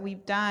things that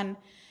we've done.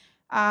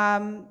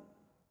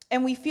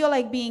 And we feel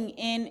like being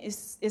in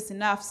is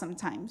enough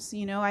sometimes.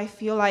 I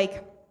feel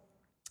like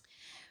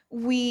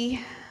we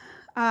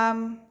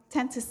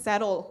tend to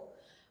settle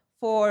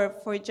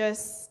for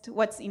just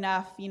what's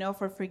enough,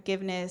 for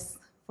forgiveness,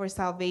 for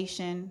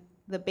salvation,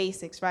 the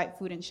basics, right?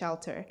 Food and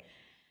shelter.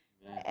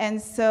 Yeah.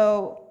 And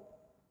so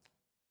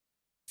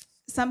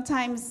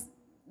sometimes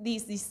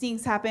these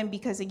things happen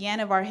because, again,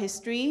 of our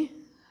history,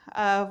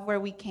 of where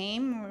we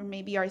came, or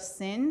maybe our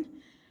sin.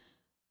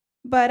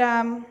 But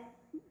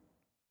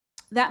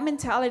that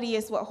mentality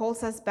is what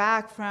holds us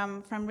back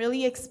from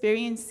really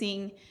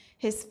experiencing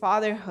his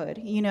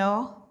fatherhood,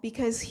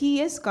 because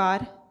he is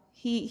God.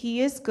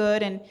 He is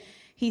good, and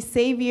he's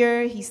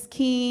Savior, he's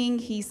King,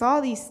 he's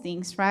all these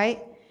things, right?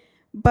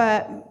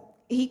 But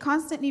he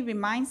constantly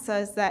reminds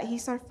us that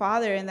he's our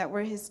Father and that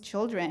we're his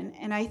children.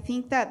 And I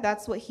think that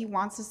that's what he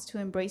wants us to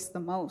embrace the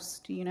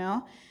most,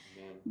 Amen.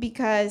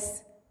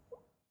 Because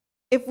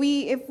if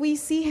we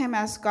see him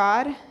as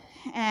God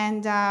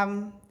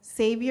and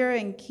Savior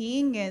and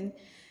King, and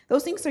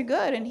those things are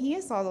good, and he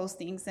is all those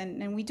things,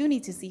 and we do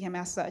need to see him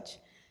as such.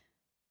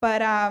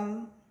 But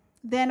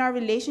then our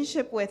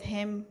relationship with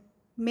him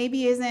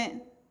maybe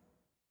isn't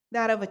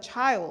that of a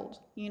child,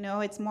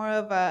 it's more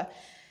of a,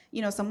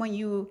 someone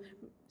you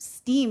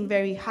esteem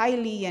very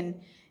highly, and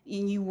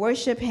you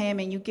worship him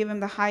and you give him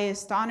the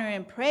highest honor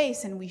and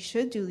praise, and we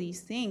should do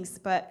these things.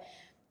 But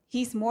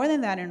he's more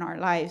than that in our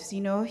lives.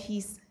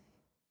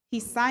 He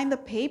signed the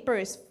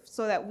papers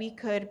so that we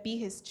could be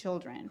his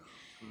children.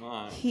 Come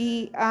on.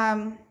 He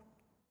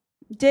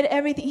did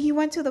everything. He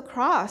went to the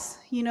cross,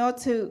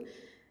 to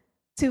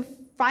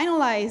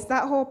finalize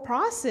that whole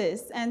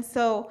process. And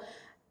so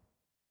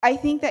I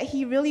think that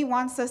he really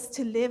wants us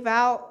to live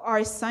out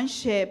our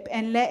sonship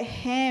and let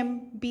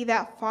him be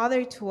that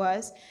father to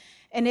us.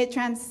 And it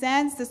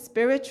transcends the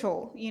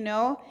spiritual,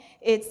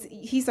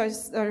 he's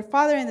our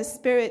father in the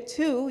spirit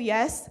too,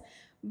 yes.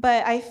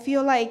 But I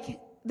feel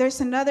like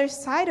there's another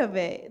side of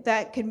it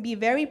that can be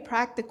very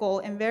practical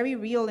and very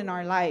real in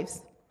our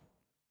lives.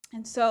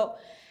 And so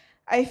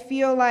I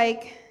feel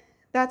like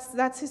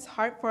that's his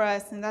heart for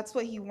us, and that's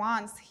what he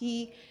wants.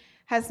 He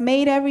has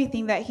made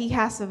everything that he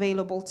has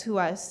available to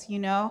us, we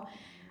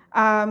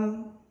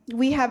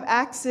have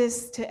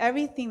access to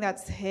everything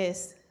that's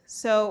his.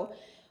 So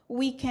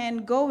we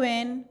can go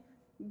in,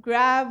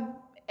 grab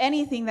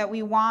anything that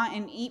we want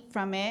and eat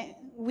from it.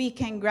 We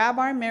can grab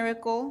our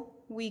miracle.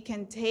 We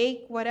can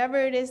take whatever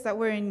it is that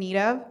we're in need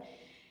of.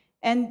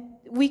 And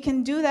we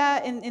can do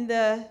that in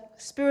the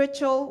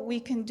spiritual, we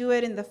can do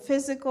it in the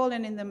physical,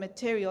 and in the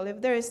material.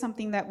 If there is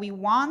something that we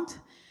want,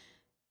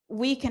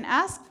 we can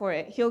ask for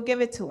it. He'll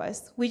give it to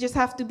us. We just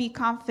have to be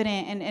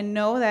confident and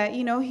know that,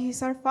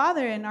 he's our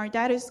father and our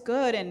dad is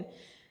good. And,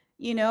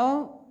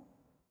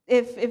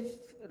 if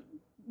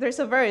there's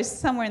a verse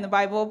somewhere in the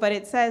Bible, but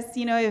it says,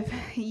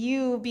 if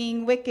you,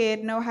 being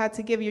wicked, know how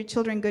to give your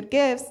children good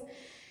gifts,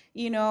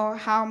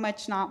 how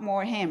much not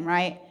more him,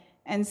 right?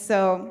 And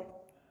so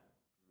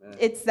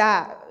it's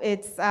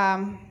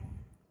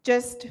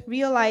just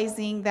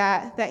realizing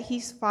that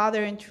he's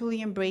father and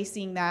truly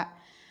embracing that,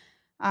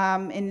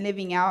 and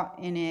living out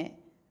in it.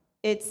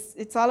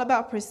 It's all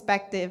about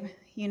perspective,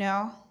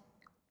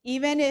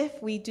 even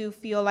if we do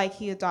feel like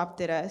he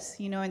adopted us,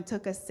 and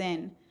took us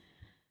in.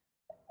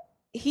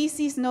 He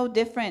sees no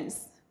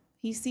difference.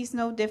 He sees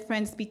no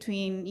difference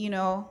between,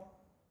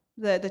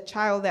 the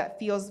child that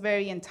feels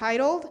very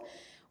entitled,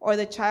 or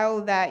the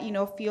child that,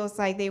 feels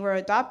like they were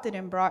adopted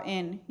and brought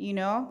in,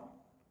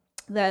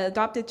 The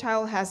adopted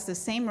child has the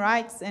same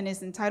rights and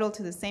is entitled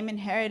to the same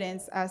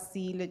inheritance as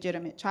the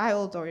legitimate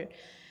child,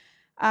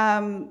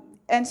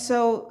 and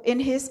so in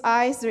his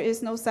eyes, there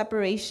is no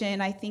separation.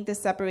 I think the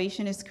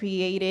separation is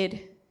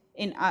created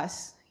in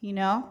us,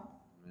 Yeah.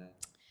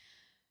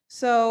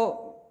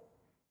 So,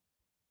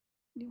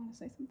 do you want to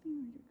say something,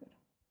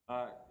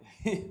 or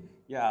you're good?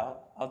 Yeah,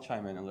 I'll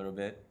chime in a little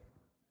bit.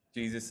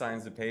 Jesus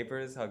signs the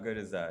papers. How good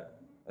is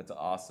that? That's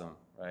awesome,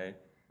 right?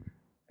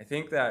 I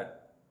think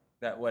that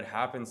what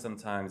happens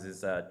sometimes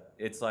is that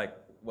it's like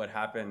what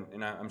happened,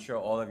 and I'm sure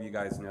all of you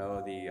guys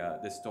know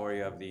the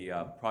story of the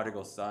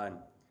prodigal son.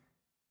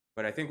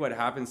 But I think what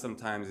happens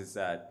sometimes is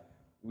that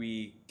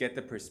we get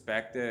the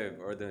perspective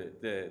or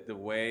the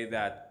way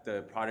that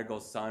the prodigal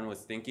son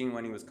was thinking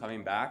when he was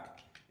coming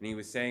back, and he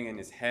was saying in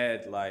his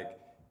head, like,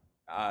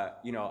 I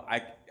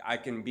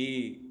can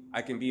be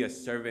a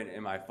servant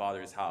in my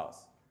father's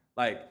house.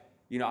 Like,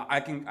 I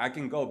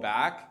can go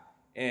back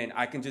and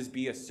I can just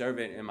be a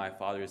servant in my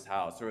father's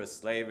house, or a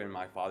slave in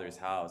my father's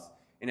house.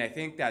 And I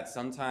think that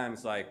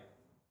sometimes, like,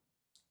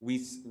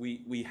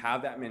 we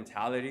have that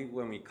mentality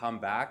when we come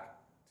back,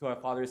 to our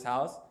Father's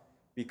house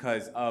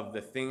because of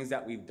the things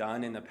that we've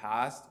done in the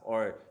past,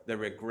 or the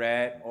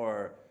regret,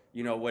 or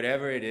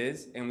whatever it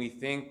is, and we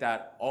think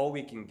that all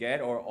we can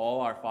get or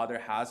all our Father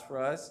has for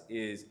us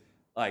is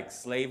like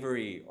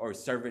slavery or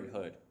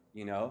servanthood,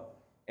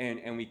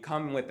 and we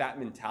come with that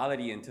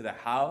mentality into the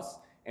house,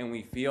 and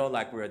we feel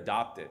like we're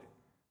adopted.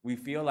 We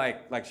feel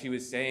like she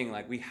was saying,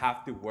 like we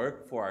have to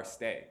work for our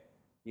stay,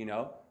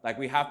 like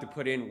we have to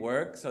put in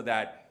work so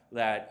that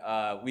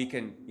we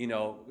can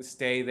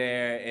stay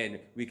there, and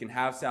we can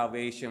have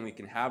salvation, we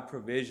can have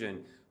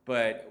provision.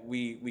 But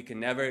we can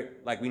never,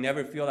 we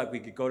never feel like we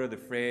could go to the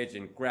fridge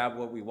and grab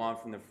what we want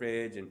from the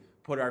fridge and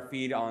put our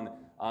feet on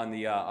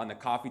the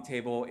coffee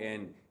table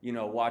and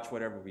watch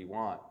whatever we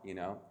want.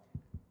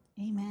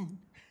 Amen.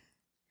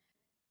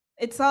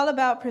 It's all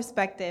about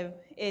perspective.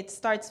 It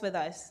starts with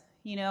us.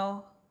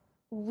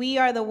 We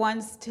are the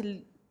ones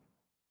to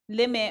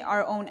limit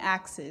our own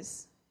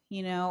access.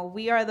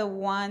 We are the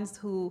ones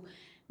who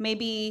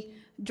maybe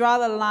draw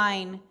the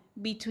line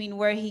between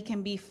where he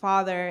can be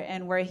Father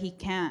and where he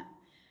can't.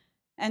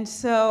 And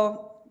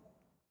so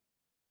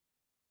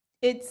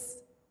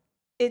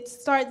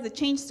the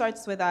change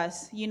starts with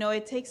us.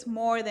 It takes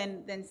more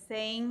than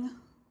saying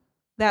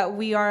that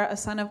we are a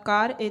son of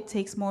God. It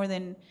takes more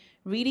than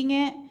reading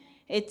it.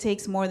 It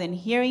takes more than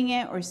hearing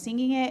it or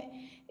singing it.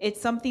 It's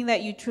something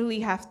that you truly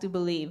have to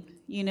believe.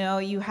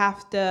 You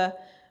have to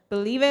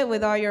believe it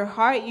with all your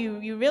heart.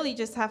 You really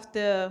just have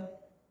to,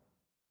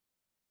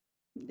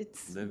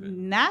 it's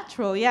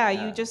natural. Yeah,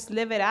 you just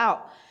live it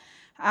out.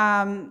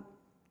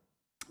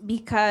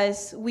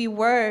 Because we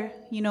were,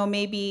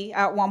 maybe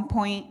at one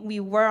point we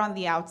were on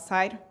the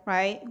outside,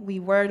 right? We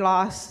were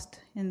lost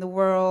in the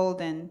world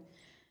and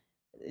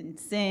in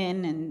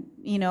sin and,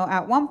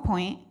 at one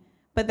point,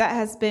 but that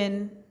has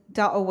been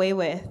dealt away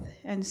with.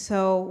 And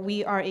so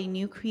we are a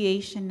new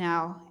creation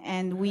now,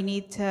 and we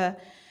need to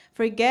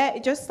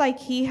forget, just like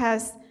he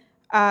has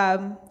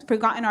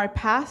forgotten our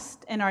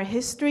past and our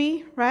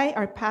history, right?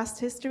 Our past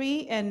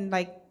history, and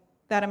like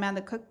that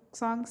Amanda Cook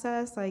song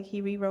says, like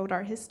he rewrote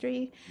our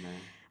history.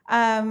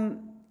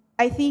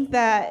 I think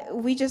that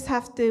we just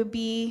have to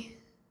be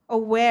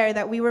aware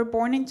that we were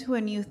born into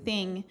a new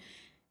thing.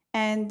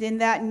 And in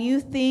that new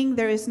thing,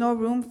 there is no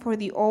room for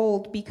the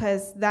old,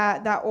 because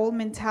that old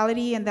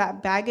mentality and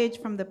that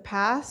baggage from the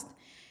past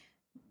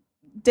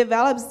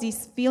develops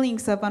these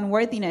feelings of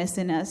unworthiness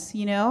in us,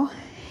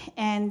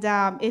 and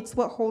it's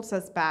what holds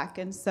us back.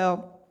 And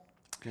so,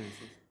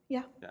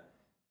 yeah.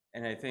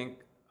 And I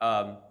think,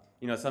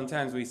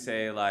 sometimes we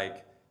say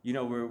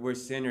we're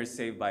sinners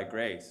saved by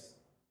grace.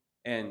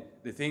 And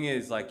the thing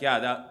is,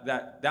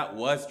 that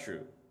was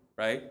true,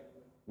 right?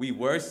 We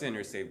were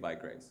sinners saved by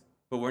grace,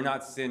 but we're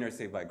not sinners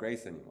saved by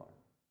grace anymore,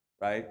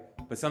 right?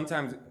 But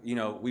sometimes,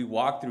 we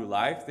walk through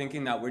life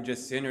thinking that we're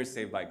just sinners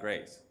saved by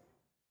grace.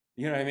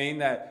 You know what I mean?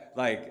 That,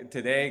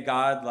 today,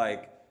 God,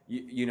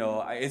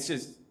 it's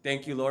just,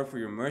 thank you, Lord, for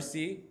your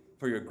mercy,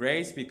 for your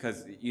grace,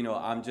 because,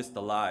 I'm just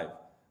alive.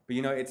 But,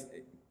 it's,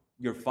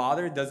 your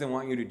Father doesn't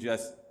want you to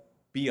just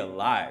be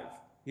alive.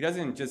 He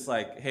doesn't just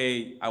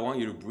hey, I want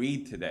you to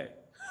breathe today.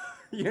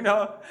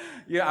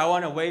 I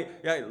want to wait.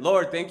 Yeah,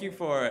 Lord, thank you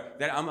for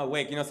that I'm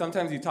awake.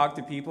 Sometimes you talk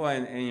to people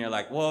and you're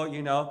like, well,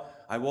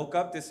 I woke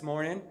up this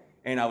morning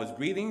and I was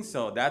breathing,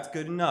 so that's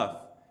good enough.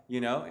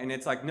 And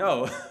it's like,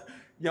 no,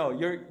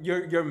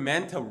 you're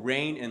meant to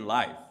reign in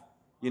life.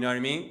 You know what I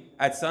mean?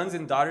 As sons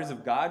and daughters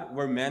of God,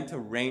 we're meant to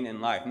reign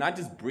in life, not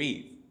just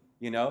breathe.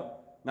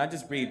 Not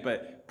just breathe,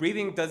 but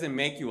breathing doesn't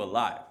make you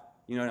alive.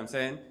 You know what I'm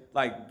saying?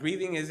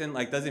 Breathing isn't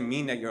doesn't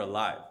mean that you're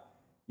alive.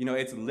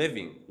 It's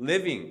living.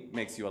 Living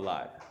makes you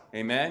alive.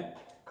 Amen?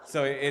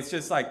 So it's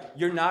just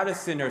you're not a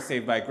sinner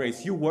saved by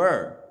grace. You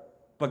were.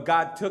 But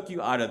God took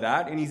you out of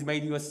that, and he's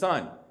made you a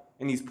son.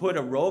 And he's put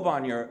a robe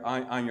on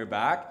your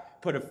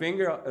back, put a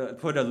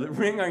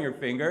ring on your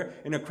finger,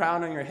 and a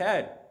crown on your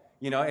head.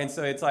 And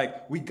so it's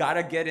we got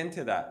to get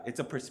into that. It's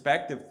a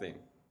perspective thing.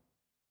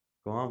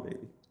 Go on,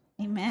 baby.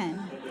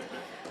 Amen.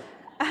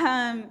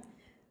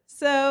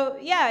 So,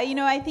 yeah,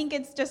 I think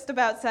it's just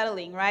about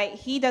settling, right?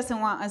 He doesn't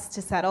want us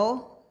to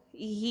settle.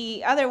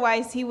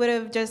 Otherwise, he would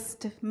have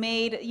just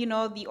made,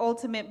 the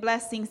ultimate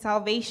blessing,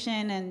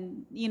 salvation,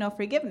 and,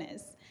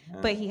 forgiveness. Yeah.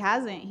 But he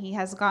hasn't. He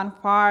has gone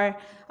far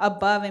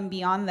above and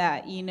beyond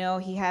that.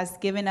 He has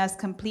given us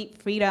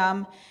complete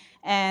freedom.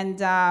 And,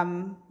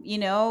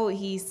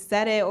 he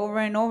said it over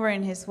and over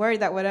in his word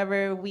that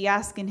whatever we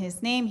ask in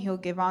his name, he'll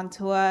give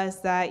unto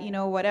us, that,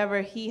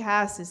 whatever he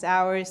has is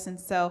ours. And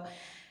so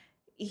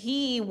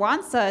he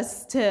wants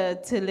us to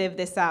live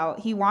this out.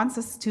 He wants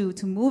us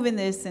to move in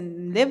this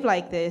and live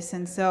like this.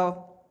 And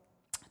so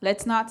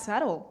let's not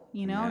settle,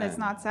 let's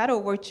not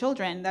settle. We're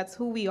children. That's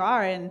who we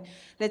are. And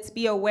let's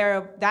be aware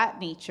of that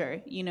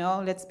nature,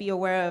 let's be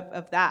aware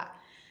of that.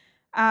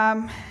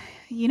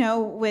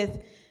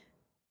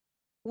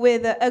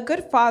 With a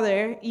good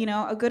father,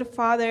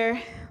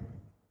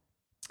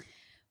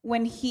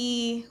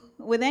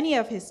 with any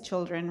of his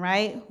children,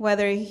 right?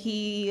 Whether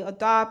he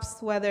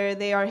adopts, whether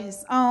they are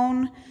his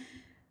own,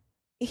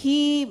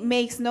 he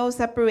makes no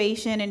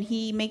separation, and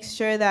he makes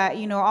sure that,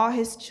 all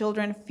his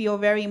children feel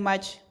very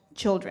much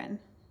children,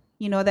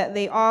 that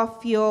they all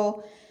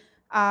feel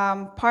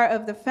part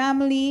of the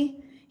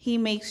family. He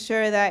makes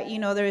sure that,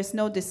 there is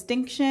no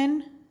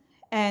distinction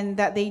and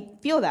that they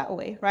feel that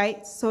way,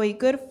 right? So a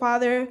good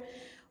father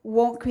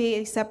won't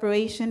create a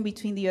separation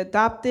between the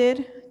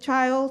adopted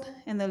child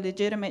and the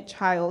legitimate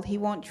child. He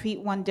won't treat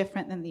one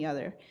different than the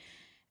other.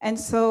 And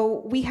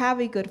so we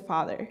have a good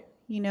father.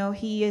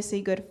 He is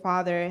a good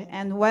father.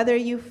 And whether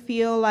you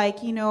feel like,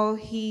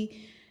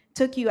 he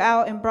took you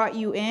out and brought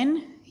you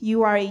in,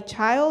 you are a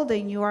child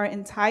and you are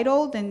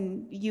entitled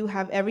and you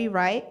have every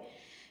right.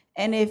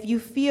 And if you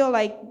feel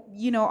like,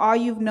 all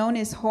you've known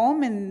is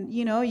home and,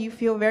 you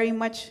feel very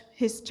much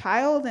his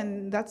child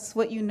and that's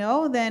what you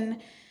know,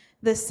 then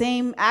the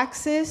same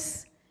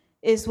access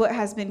is what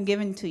has been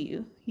given to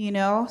you,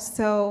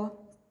 So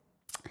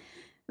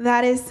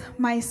that is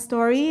my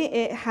story.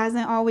 It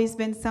hasn't always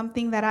been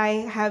something that I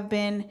have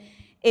been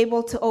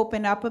able to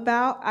open up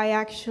about. I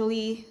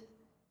actually,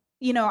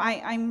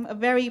 I'm a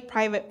very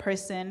private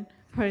person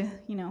for,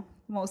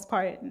 most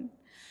part.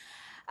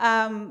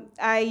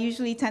 I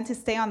usually tend to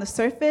stay on the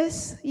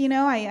surface,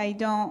 I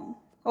don't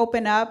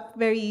open up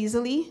very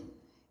easily.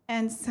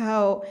 And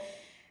so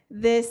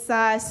this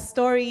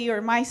story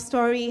or my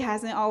story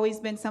hasn't always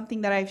been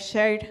something that I've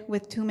shared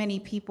with too many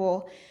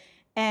people.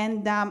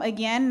 And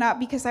again, not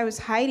because I was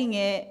hiding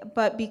it,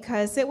 but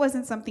because it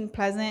wasn't something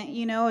pleasant,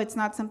 it's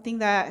not something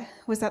that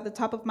was at the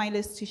top of my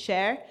list to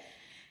share.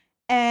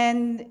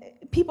 And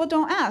people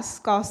don't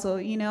ask also,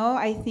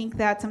 I think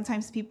that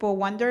sometimes people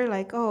wonder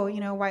like, oh,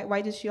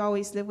 why does she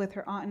always live with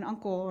her aunt and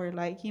uncle, or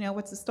like,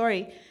 what's the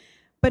story?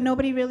 But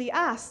nobody really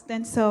asked.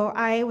 And so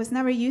I was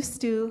never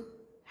used to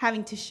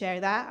having to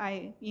share that.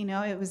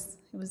 It was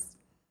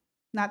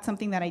not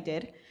something that I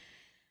did.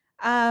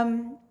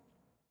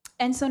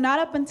 And so not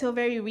up until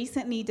very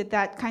recently did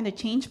that kind of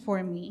change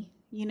for me,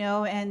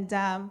 and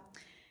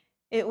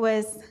it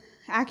was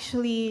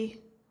actually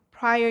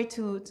prior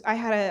to, I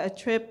had a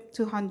trip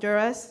to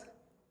Honduras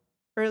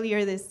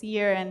earlier this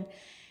year, and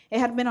it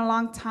had been a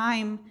long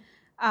time.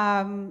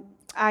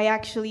 I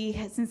actually,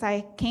 since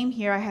I came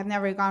here, I had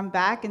never gone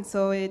back, and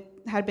so it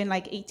had been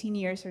like 18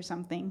 years or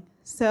something.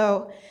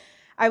 So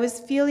I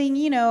was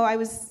feeling, I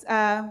was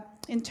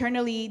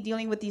internally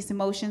dealing with these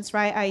emotions,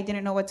 right? I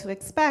didn't know what to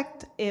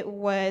expect. I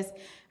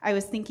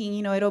was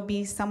thinking, it'll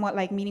be somewhat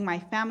like meeting my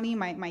family,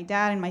 my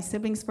dad and my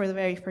siblings for the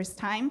very first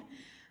time.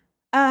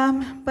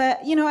 But,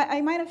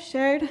 I might have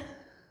shared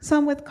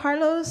some with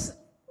Carlos,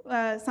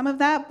 some of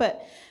that,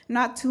 but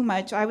not too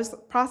much. I was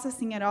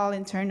processing it all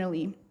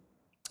internally,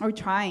 or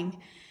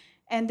trying.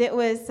 And it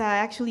was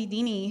actually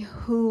Dini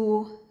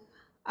who,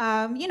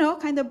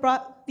 kind of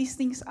brought these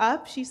things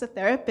up. She's a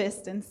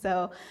therapist, and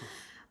so,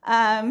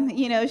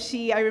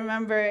 I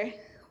remember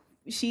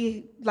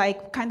she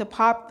like kind of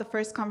popped the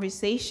first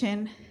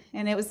conversation,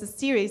 and it was a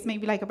series,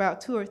 maybe like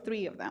about 2 or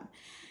 3 of them.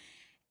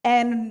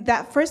 And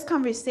that first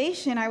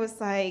conversation, I was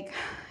like,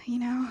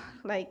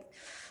 like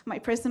my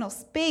personal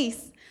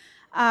space.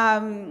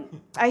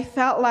 I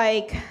felt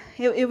like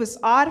it was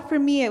odd for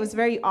me. It was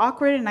very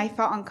awkward, and I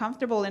felt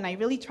uncomfortable. And I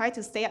really tried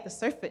to stay at the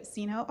surface.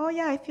 Oh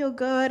yeah, I feel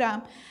good.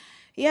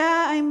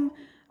 Yeah,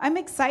 I'm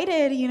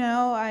excited.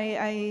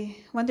 I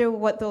wonder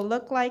what they'll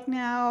look like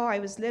now. I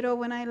was little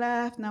when I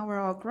left. Now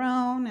we're all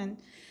grown,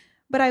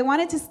 but I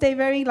wanted to stay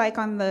very like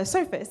on the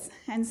surface.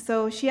 And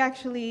so she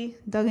actually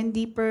dug in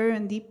deeper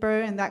and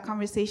deeper, and that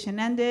conversation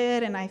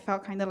ended, and I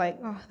felt kind of like,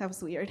 oh, that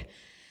was weird.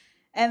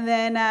 And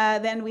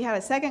then we had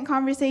a second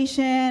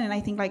conversation, and I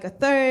think like a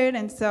third,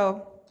 and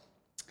so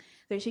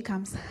there she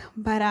comes.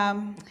 But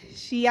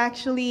she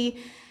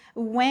actually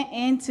went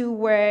into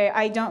where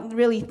I don't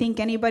really think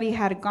anybody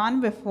had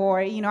gone before.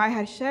 I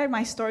had shared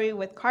my story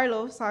with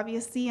Carlos,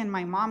 obviously, and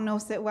my mom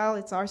knows it well.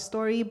 It's our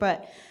story,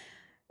 but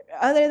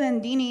other than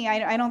Dini,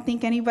 I don't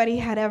think anybody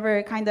had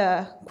ever kind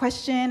of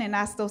questioned and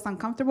asked those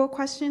uncomfortable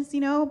questions,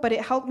 but it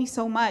helped me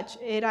so much.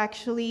 It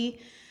actually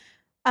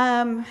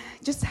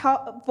just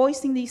helped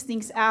voicing these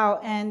things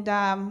out, and,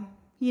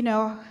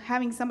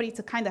 having somebody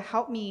to kind of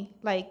help me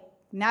like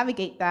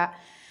navigate that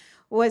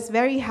was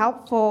very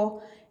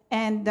helpful.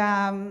 And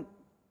I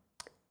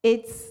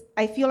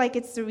feel like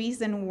it's the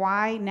reason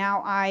why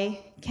now I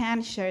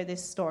can share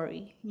this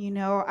story.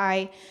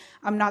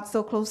 I'm not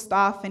so closed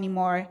off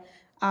anymore.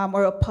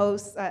 Or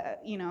opposed,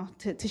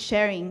 to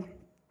sharing.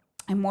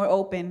 I'm more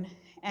open.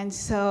 And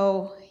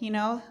so,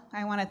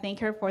 I want to thank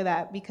her for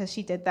that, because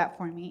she did that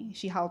for me.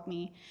 She helped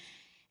me.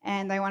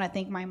 And I want to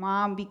thank my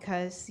mom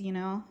because,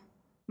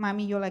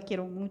 Mami, yo la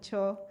quiero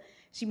mucho.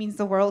 She means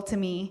the world to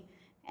me.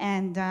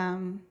 And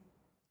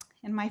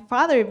my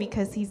father,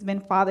 because he's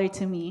been father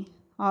to me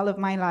all of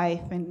my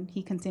life, and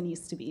he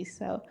continues to be.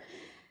 So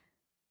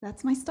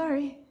that's my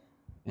story.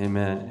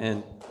 Amen.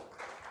 And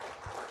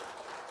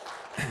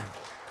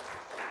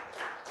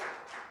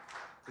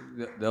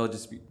that'll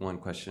just be one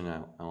question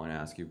I want to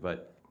ask you,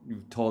 but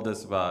you've told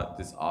us about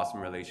this awesome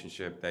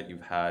relationship that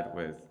you've had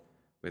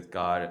with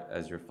God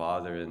as your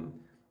father, and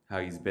how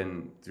he's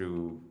been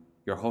through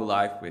your whole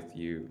life with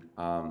you.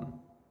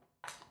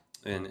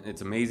 And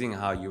it's amazing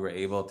how you were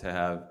able to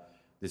have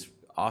this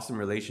awesome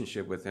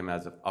relationship with him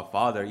as a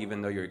father,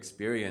 even though your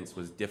experience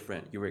was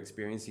different. You were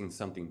experiencing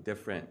something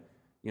different.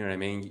 You know what I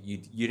mean?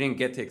 You didn't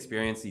get to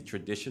experience the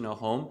traditional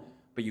home,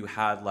 but you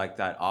had like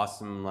that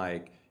awesome,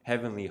 like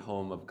heavenly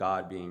home of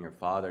God being your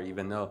father,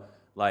 even though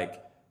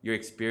like your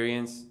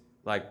experience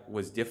like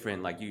was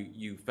different. Like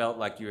you felt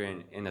like you were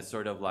in a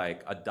sort of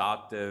like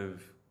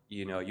adoptive,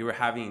 you were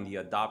having the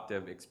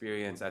adoptive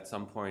experience at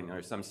some point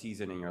or some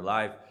season in your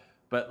life,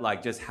 but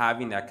like just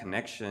having that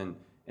connection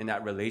and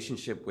that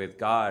relationship with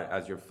God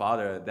as your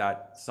father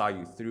that saw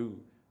you through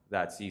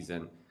that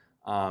season.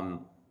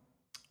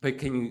 But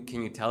can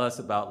you tell us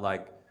about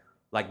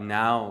like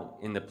now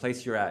in the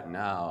place you're at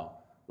now,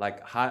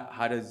 like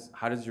how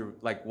does your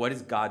like what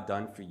has God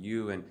done for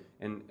you and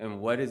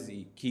what does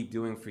he keep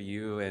doing for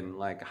you, and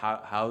like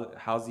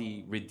how's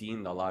he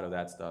redeemed a lot of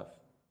that stuff?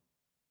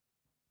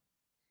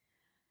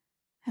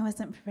 I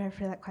wasn't prepared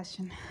for that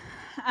question.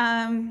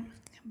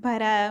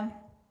 But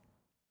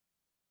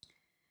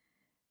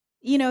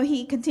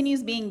he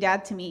continues being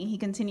dad to me. He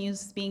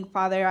continues being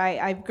father.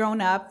 I've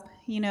grown up,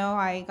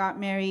 I got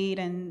married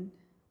and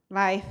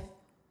life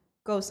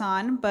goes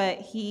on, but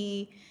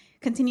he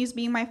continues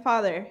being my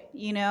father,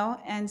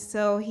 and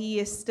so he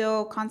is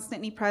still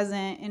constantly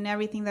present in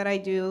everything that I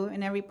do,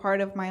 in every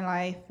part of my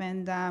life,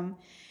 and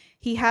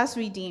he has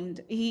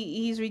redeemed.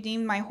 He's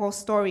redeemed my whole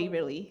story,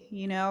 really,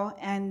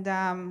 and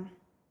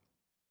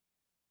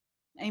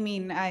I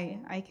mean,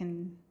 I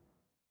can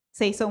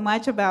say so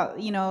much about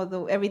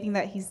everything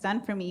that he's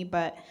done for me,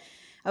 but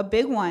a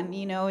big one,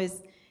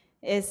 is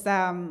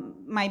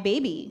my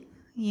baby.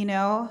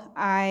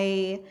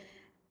 I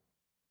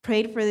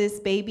prayed for this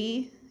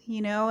baby,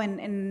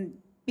 and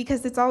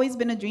because it's always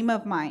been a dream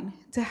of mine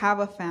to have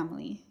a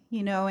family,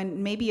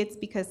 and maybe it's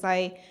because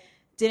I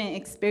didn't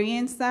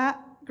experience that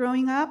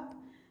growing up,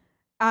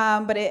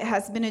 but it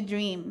has been a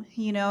dream,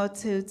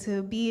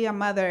 to be a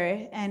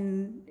mother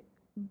and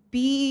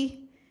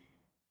be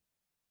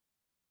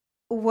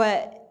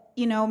what,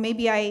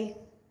 maybe I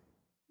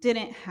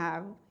didn't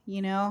have,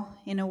 in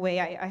a way.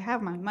 I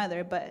have my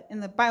mother, but in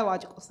the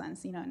biological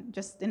sense,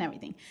 just in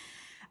everything.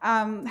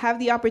 Have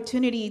the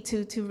opportunity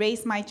to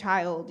raise my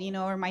child,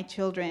 or my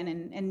children,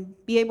 and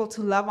be able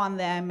to love on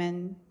them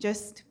and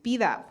just be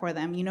that for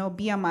them,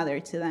 be a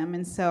mother to them.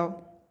 And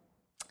so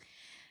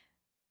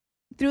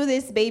through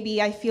this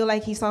baby, I feel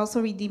like he's also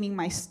redeeming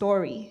my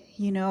story.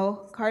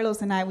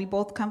 Carlos and I, we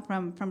both come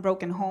from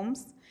broken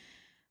homes.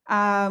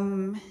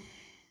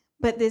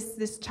 But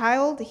this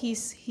child,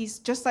 he's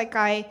just like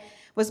I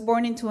was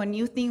born into a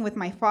new thing with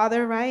my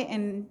father, right?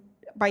 And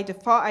by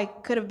default, I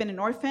could have been an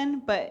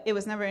orphan, but it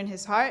was never in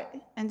his heart.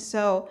 And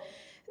so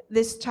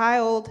this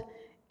child,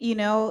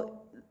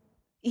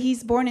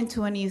 he's born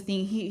into a new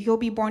thing. He'll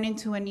be born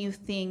into a new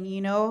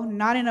thing,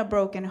 not in a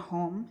broken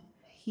home.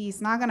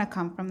 He's not going to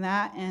come from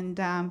that. And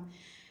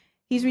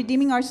he's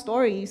redeeming our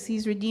stories.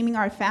 He's redeeming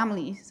our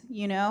families,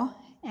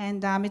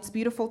 and it's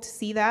beautiful to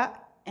see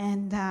that.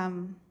 And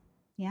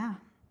yeah.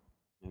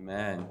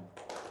 Amen.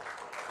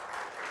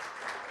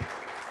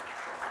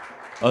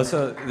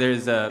 Also,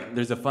 there's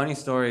a funny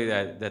story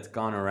that's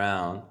gone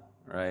around,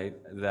 right?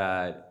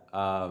 That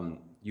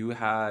you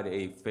had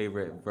a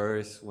favorite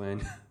verse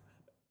when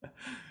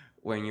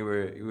when you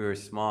were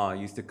small.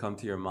 You used to come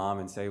to your mom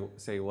and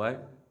say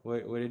what?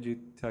 What did you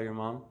tell your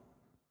mom?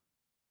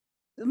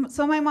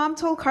 So my mom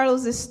told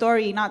Carlos this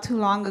story not too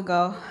long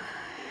ago,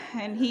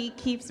 and he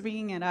keeps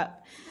bringing it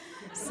up.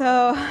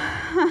 So,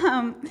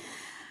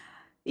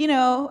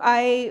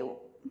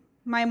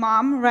 my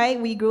mom, right,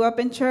 we grew up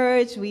in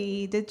church,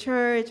 we did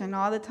church, and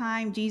all the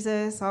time,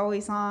 Jesus,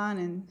 always on,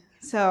 and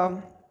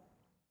so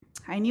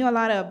I knew a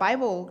lot of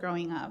Bible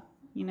growing up,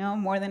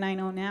 more than I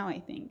know now, I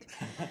think.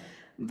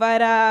 But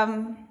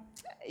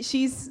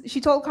she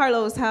told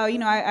Carlos how,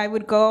 I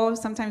would go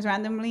sometimes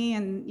randomly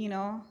and,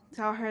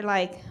 tell her,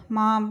 like,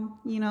 Mom,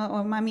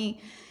 or Mami,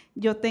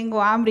 yo tengo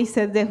hambre y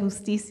sed de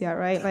justicia,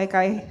 right? Like,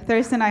 I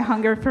thirst and I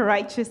hunger for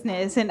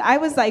righteousness. And I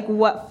was like,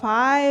 what,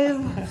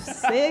 5,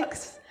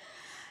 6?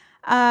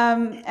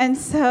 And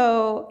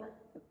so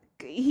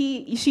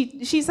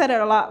she said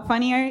it a lot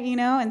funnier,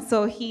 and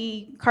so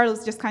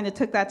Carlos just kind of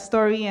took that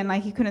story and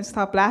like he couldn't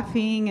stop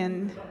laughing,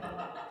 and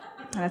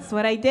that's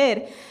what I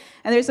did.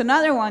 And there's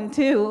another one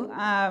too.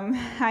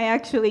 I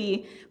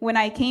actually, when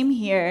I came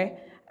here,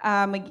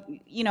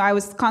 I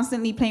was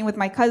constantly playing with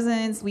my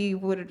cousins. We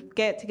would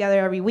get together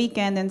every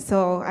weekend, and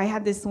so I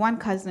had this one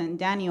cousin,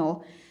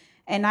 Daniel,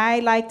 and I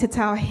like to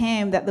tell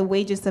him that the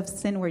wages of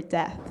sin were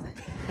death.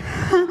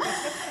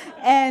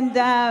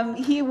 And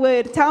he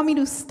would tell me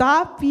to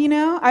stop,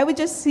 I would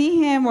just see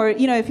him, or,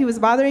 if he was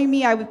bothering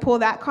me, I would pull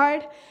that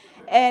card.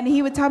 And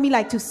he would tell me,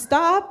 like, to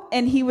stop,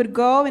 and he would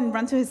go and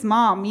run to his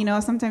mom,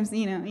 sometimes,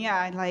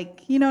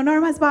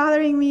 Norma's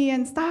bothering me,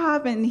 and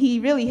stop, and he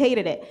really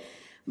hated it.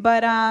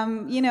 But,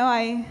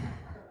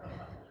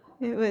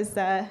 it was,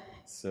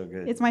 so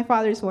good. It's my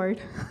father's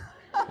word.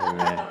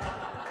 Amen.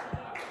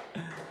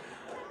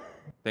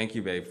 Thank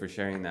you, babe, for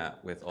sharing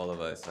that with all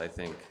of us. I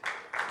think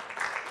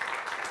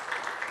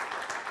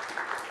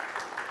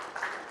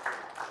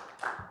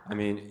I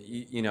mean,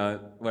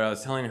 what I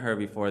was telling her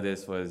before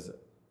this was,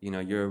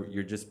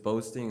 you're just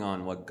boasting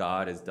on what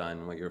God has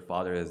done, what your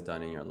Father has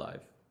done in your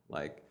life.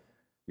 Like,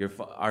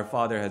 our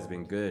Father has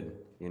been good,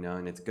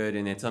 and it's good.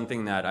 And it's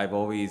something that I've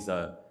always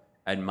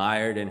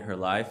admired in her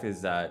life,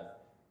 is that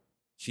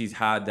she's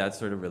had that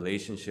sort of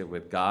relationship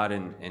with God.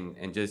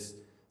 And just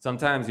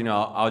sometimes,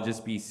 I'll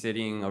just be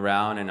sitting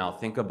around and I'll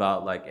think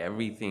about like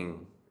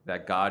everything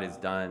that God has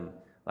done,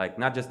 like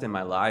not just in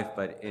my life,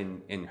 but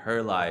in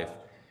her life.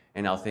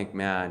 And I'll think,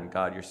 man,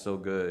 God, you're so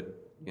good,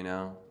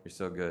 you're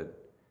so good.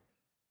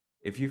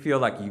 If you feel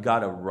like you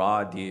got a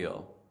raw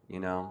deal,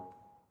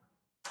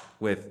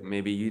 with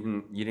maybe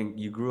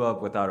you grew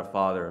up without a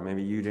father, or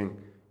maybe you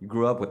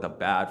grew up with a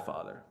bad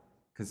father,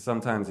 because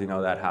sometimes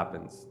that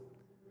happens.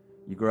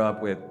 You grow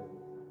up with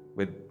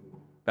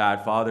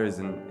bad fathers,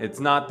 and it's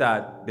not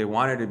that they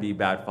wanted to be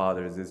bad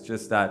fathers. It's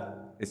just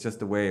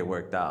the way it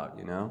worked out,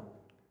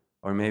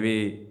 Or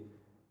maybe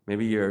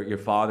your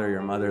father,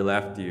 your mother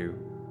left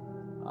you.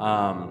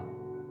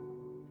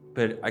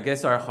 But I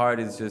guess our heart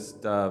is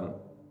just,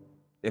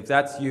 if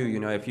that's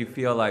you, if you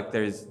feel like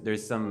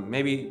there's some,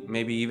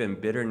 maybe even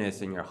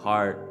bitterness in your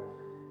heart,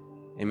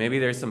 and maybe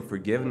there's some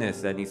forgiveness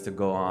that needs to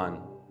go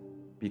on,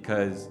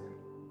 because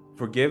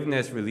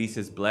forgiveness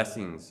releases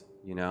blessings,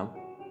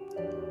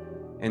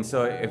 And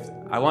so if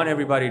I want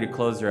everybody to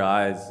close their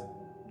eyes,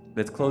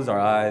 let's close our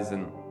eyes,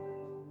 and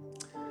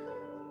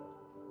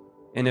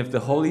if the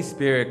Holy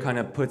Spirit kind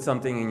of puts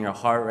something in your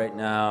heart right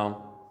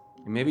now,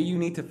 maybe you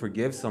need to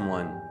forgive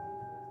someone,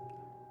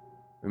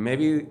 or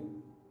maybe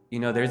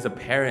there's a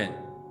parent,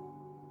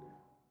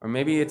 or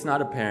maybe it's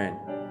not a parent,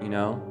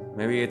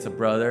 maybe it's a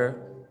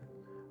brother,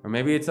 or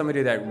maybe it's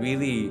somebody that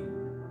really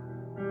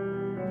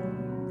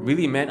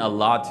meant a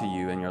lot to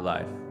you in your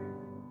life,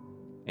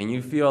 and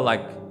you feel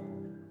like,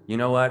 you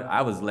know what,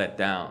 I was let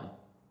down.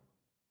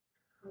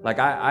 Like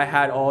I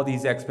had all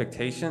these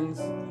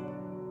expectations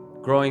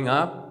growing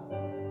up.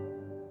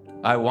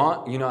 I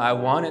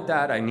wanted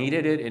that, I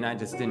needed it, and I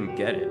just didn't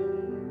get it.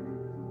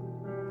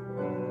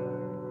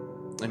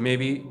 And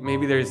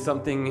maybe there's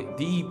something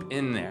deep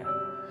in there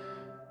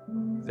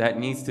that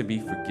needs to be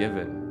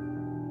forgiven.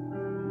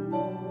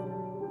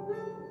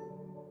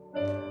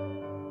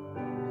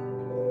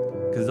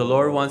 Because the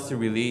Lord wants to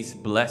release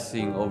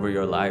blessing over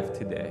your life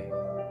today.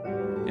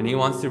 And He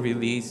wants to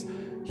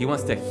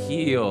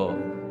heal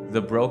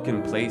the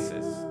broken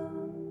places.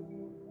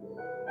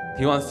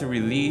 He wants to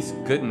release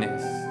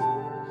goodness.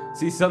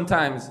 See,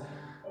 sometimes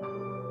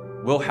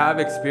we'll have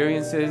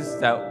experiences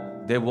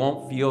that they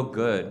won't feel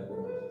good.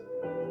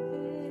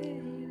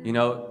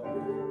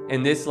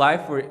 In this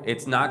life,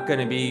 it's not going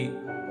to be,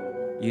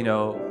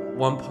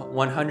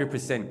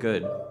 100%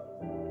 good.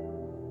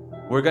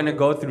 We're going to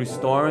go through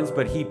storms,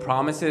 but He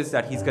promises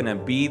that He's going to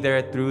be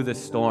there through the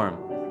storm.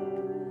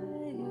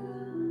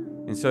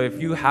 And so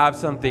if you have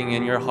something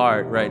in your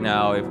heart right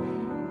now,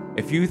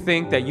 if you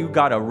think that you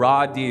got a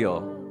raw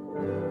deal,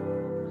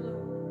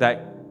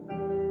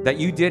 that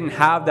you didn't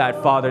have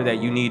that father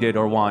that you needed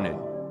or wanted,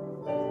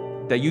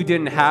 that you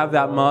didn't have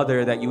that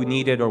mother that you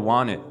needed or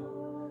wanted,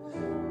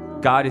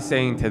 God is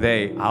saying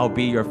today, I'll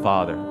be your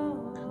father.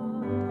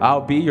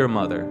 I'll be your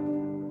mother.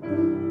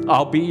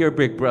 I'll be your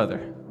big brother.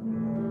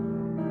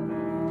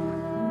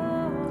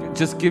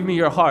 Just give me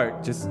your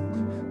heart. Just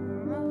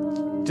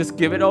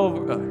give it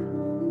over.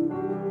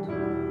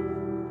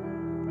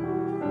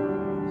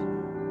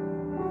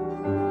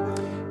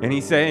 And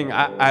He's saying,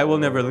 I will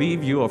never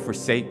leave you or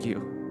forsake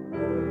you.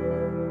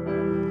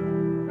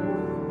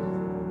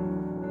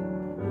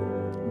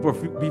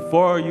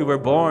 Before you were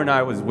born,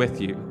 I was with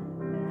you.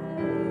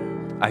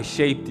 I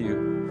shaped you,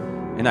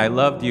 and I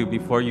loved you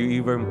before you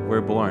even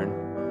were born.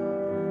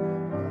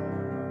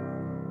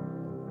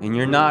 And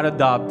you're not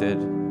adopted.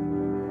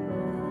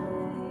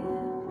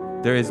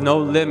 There is no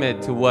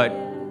limit to what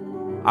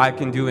I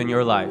can do in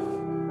your life.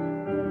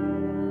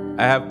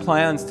 I have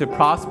plans to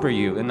prosper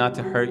you and not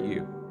to hurt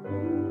you.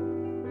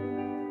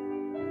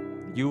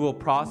 You will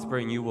prosper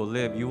and you will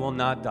live. You will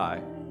not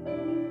die.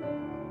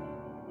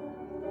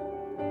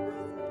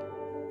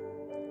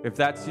 If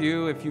that's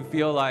you, if you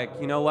feel like,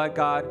 you know what,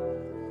 God,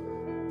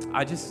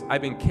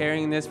 I've been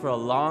carrying this for a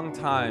long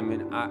time,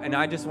 and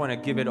I just want to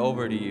give it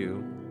over to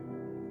you.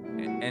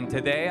 And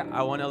today,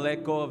 I want to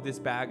let go of this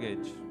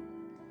baggage.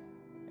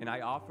 And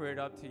I offer it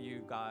up to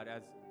you, God,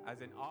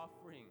 as an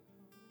offering.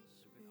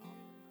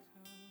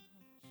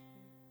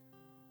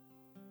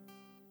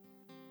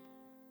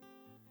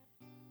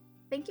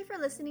 Thank you for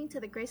listening to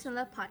the Grace and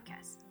Love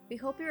podcast. We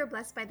hope you were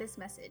blessed by this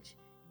message.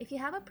 If you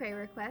have a prayer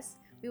request,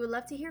 we would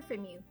love to hear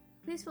from you.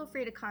 Please feel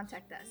free to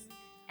contact us.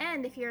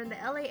 And if you're in the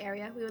LA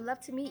area, we would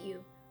love to meet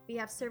you. We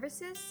have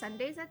services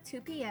Sundays at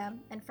 2 p.m.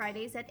 and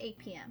Fridays at 8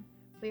 p.m.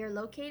 We are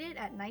located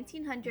at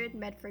 1900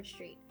 Medford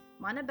Street,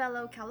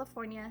 Montebello,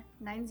 California,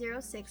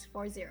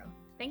 90640.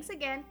 Thanks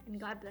again, and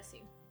God bless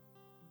you.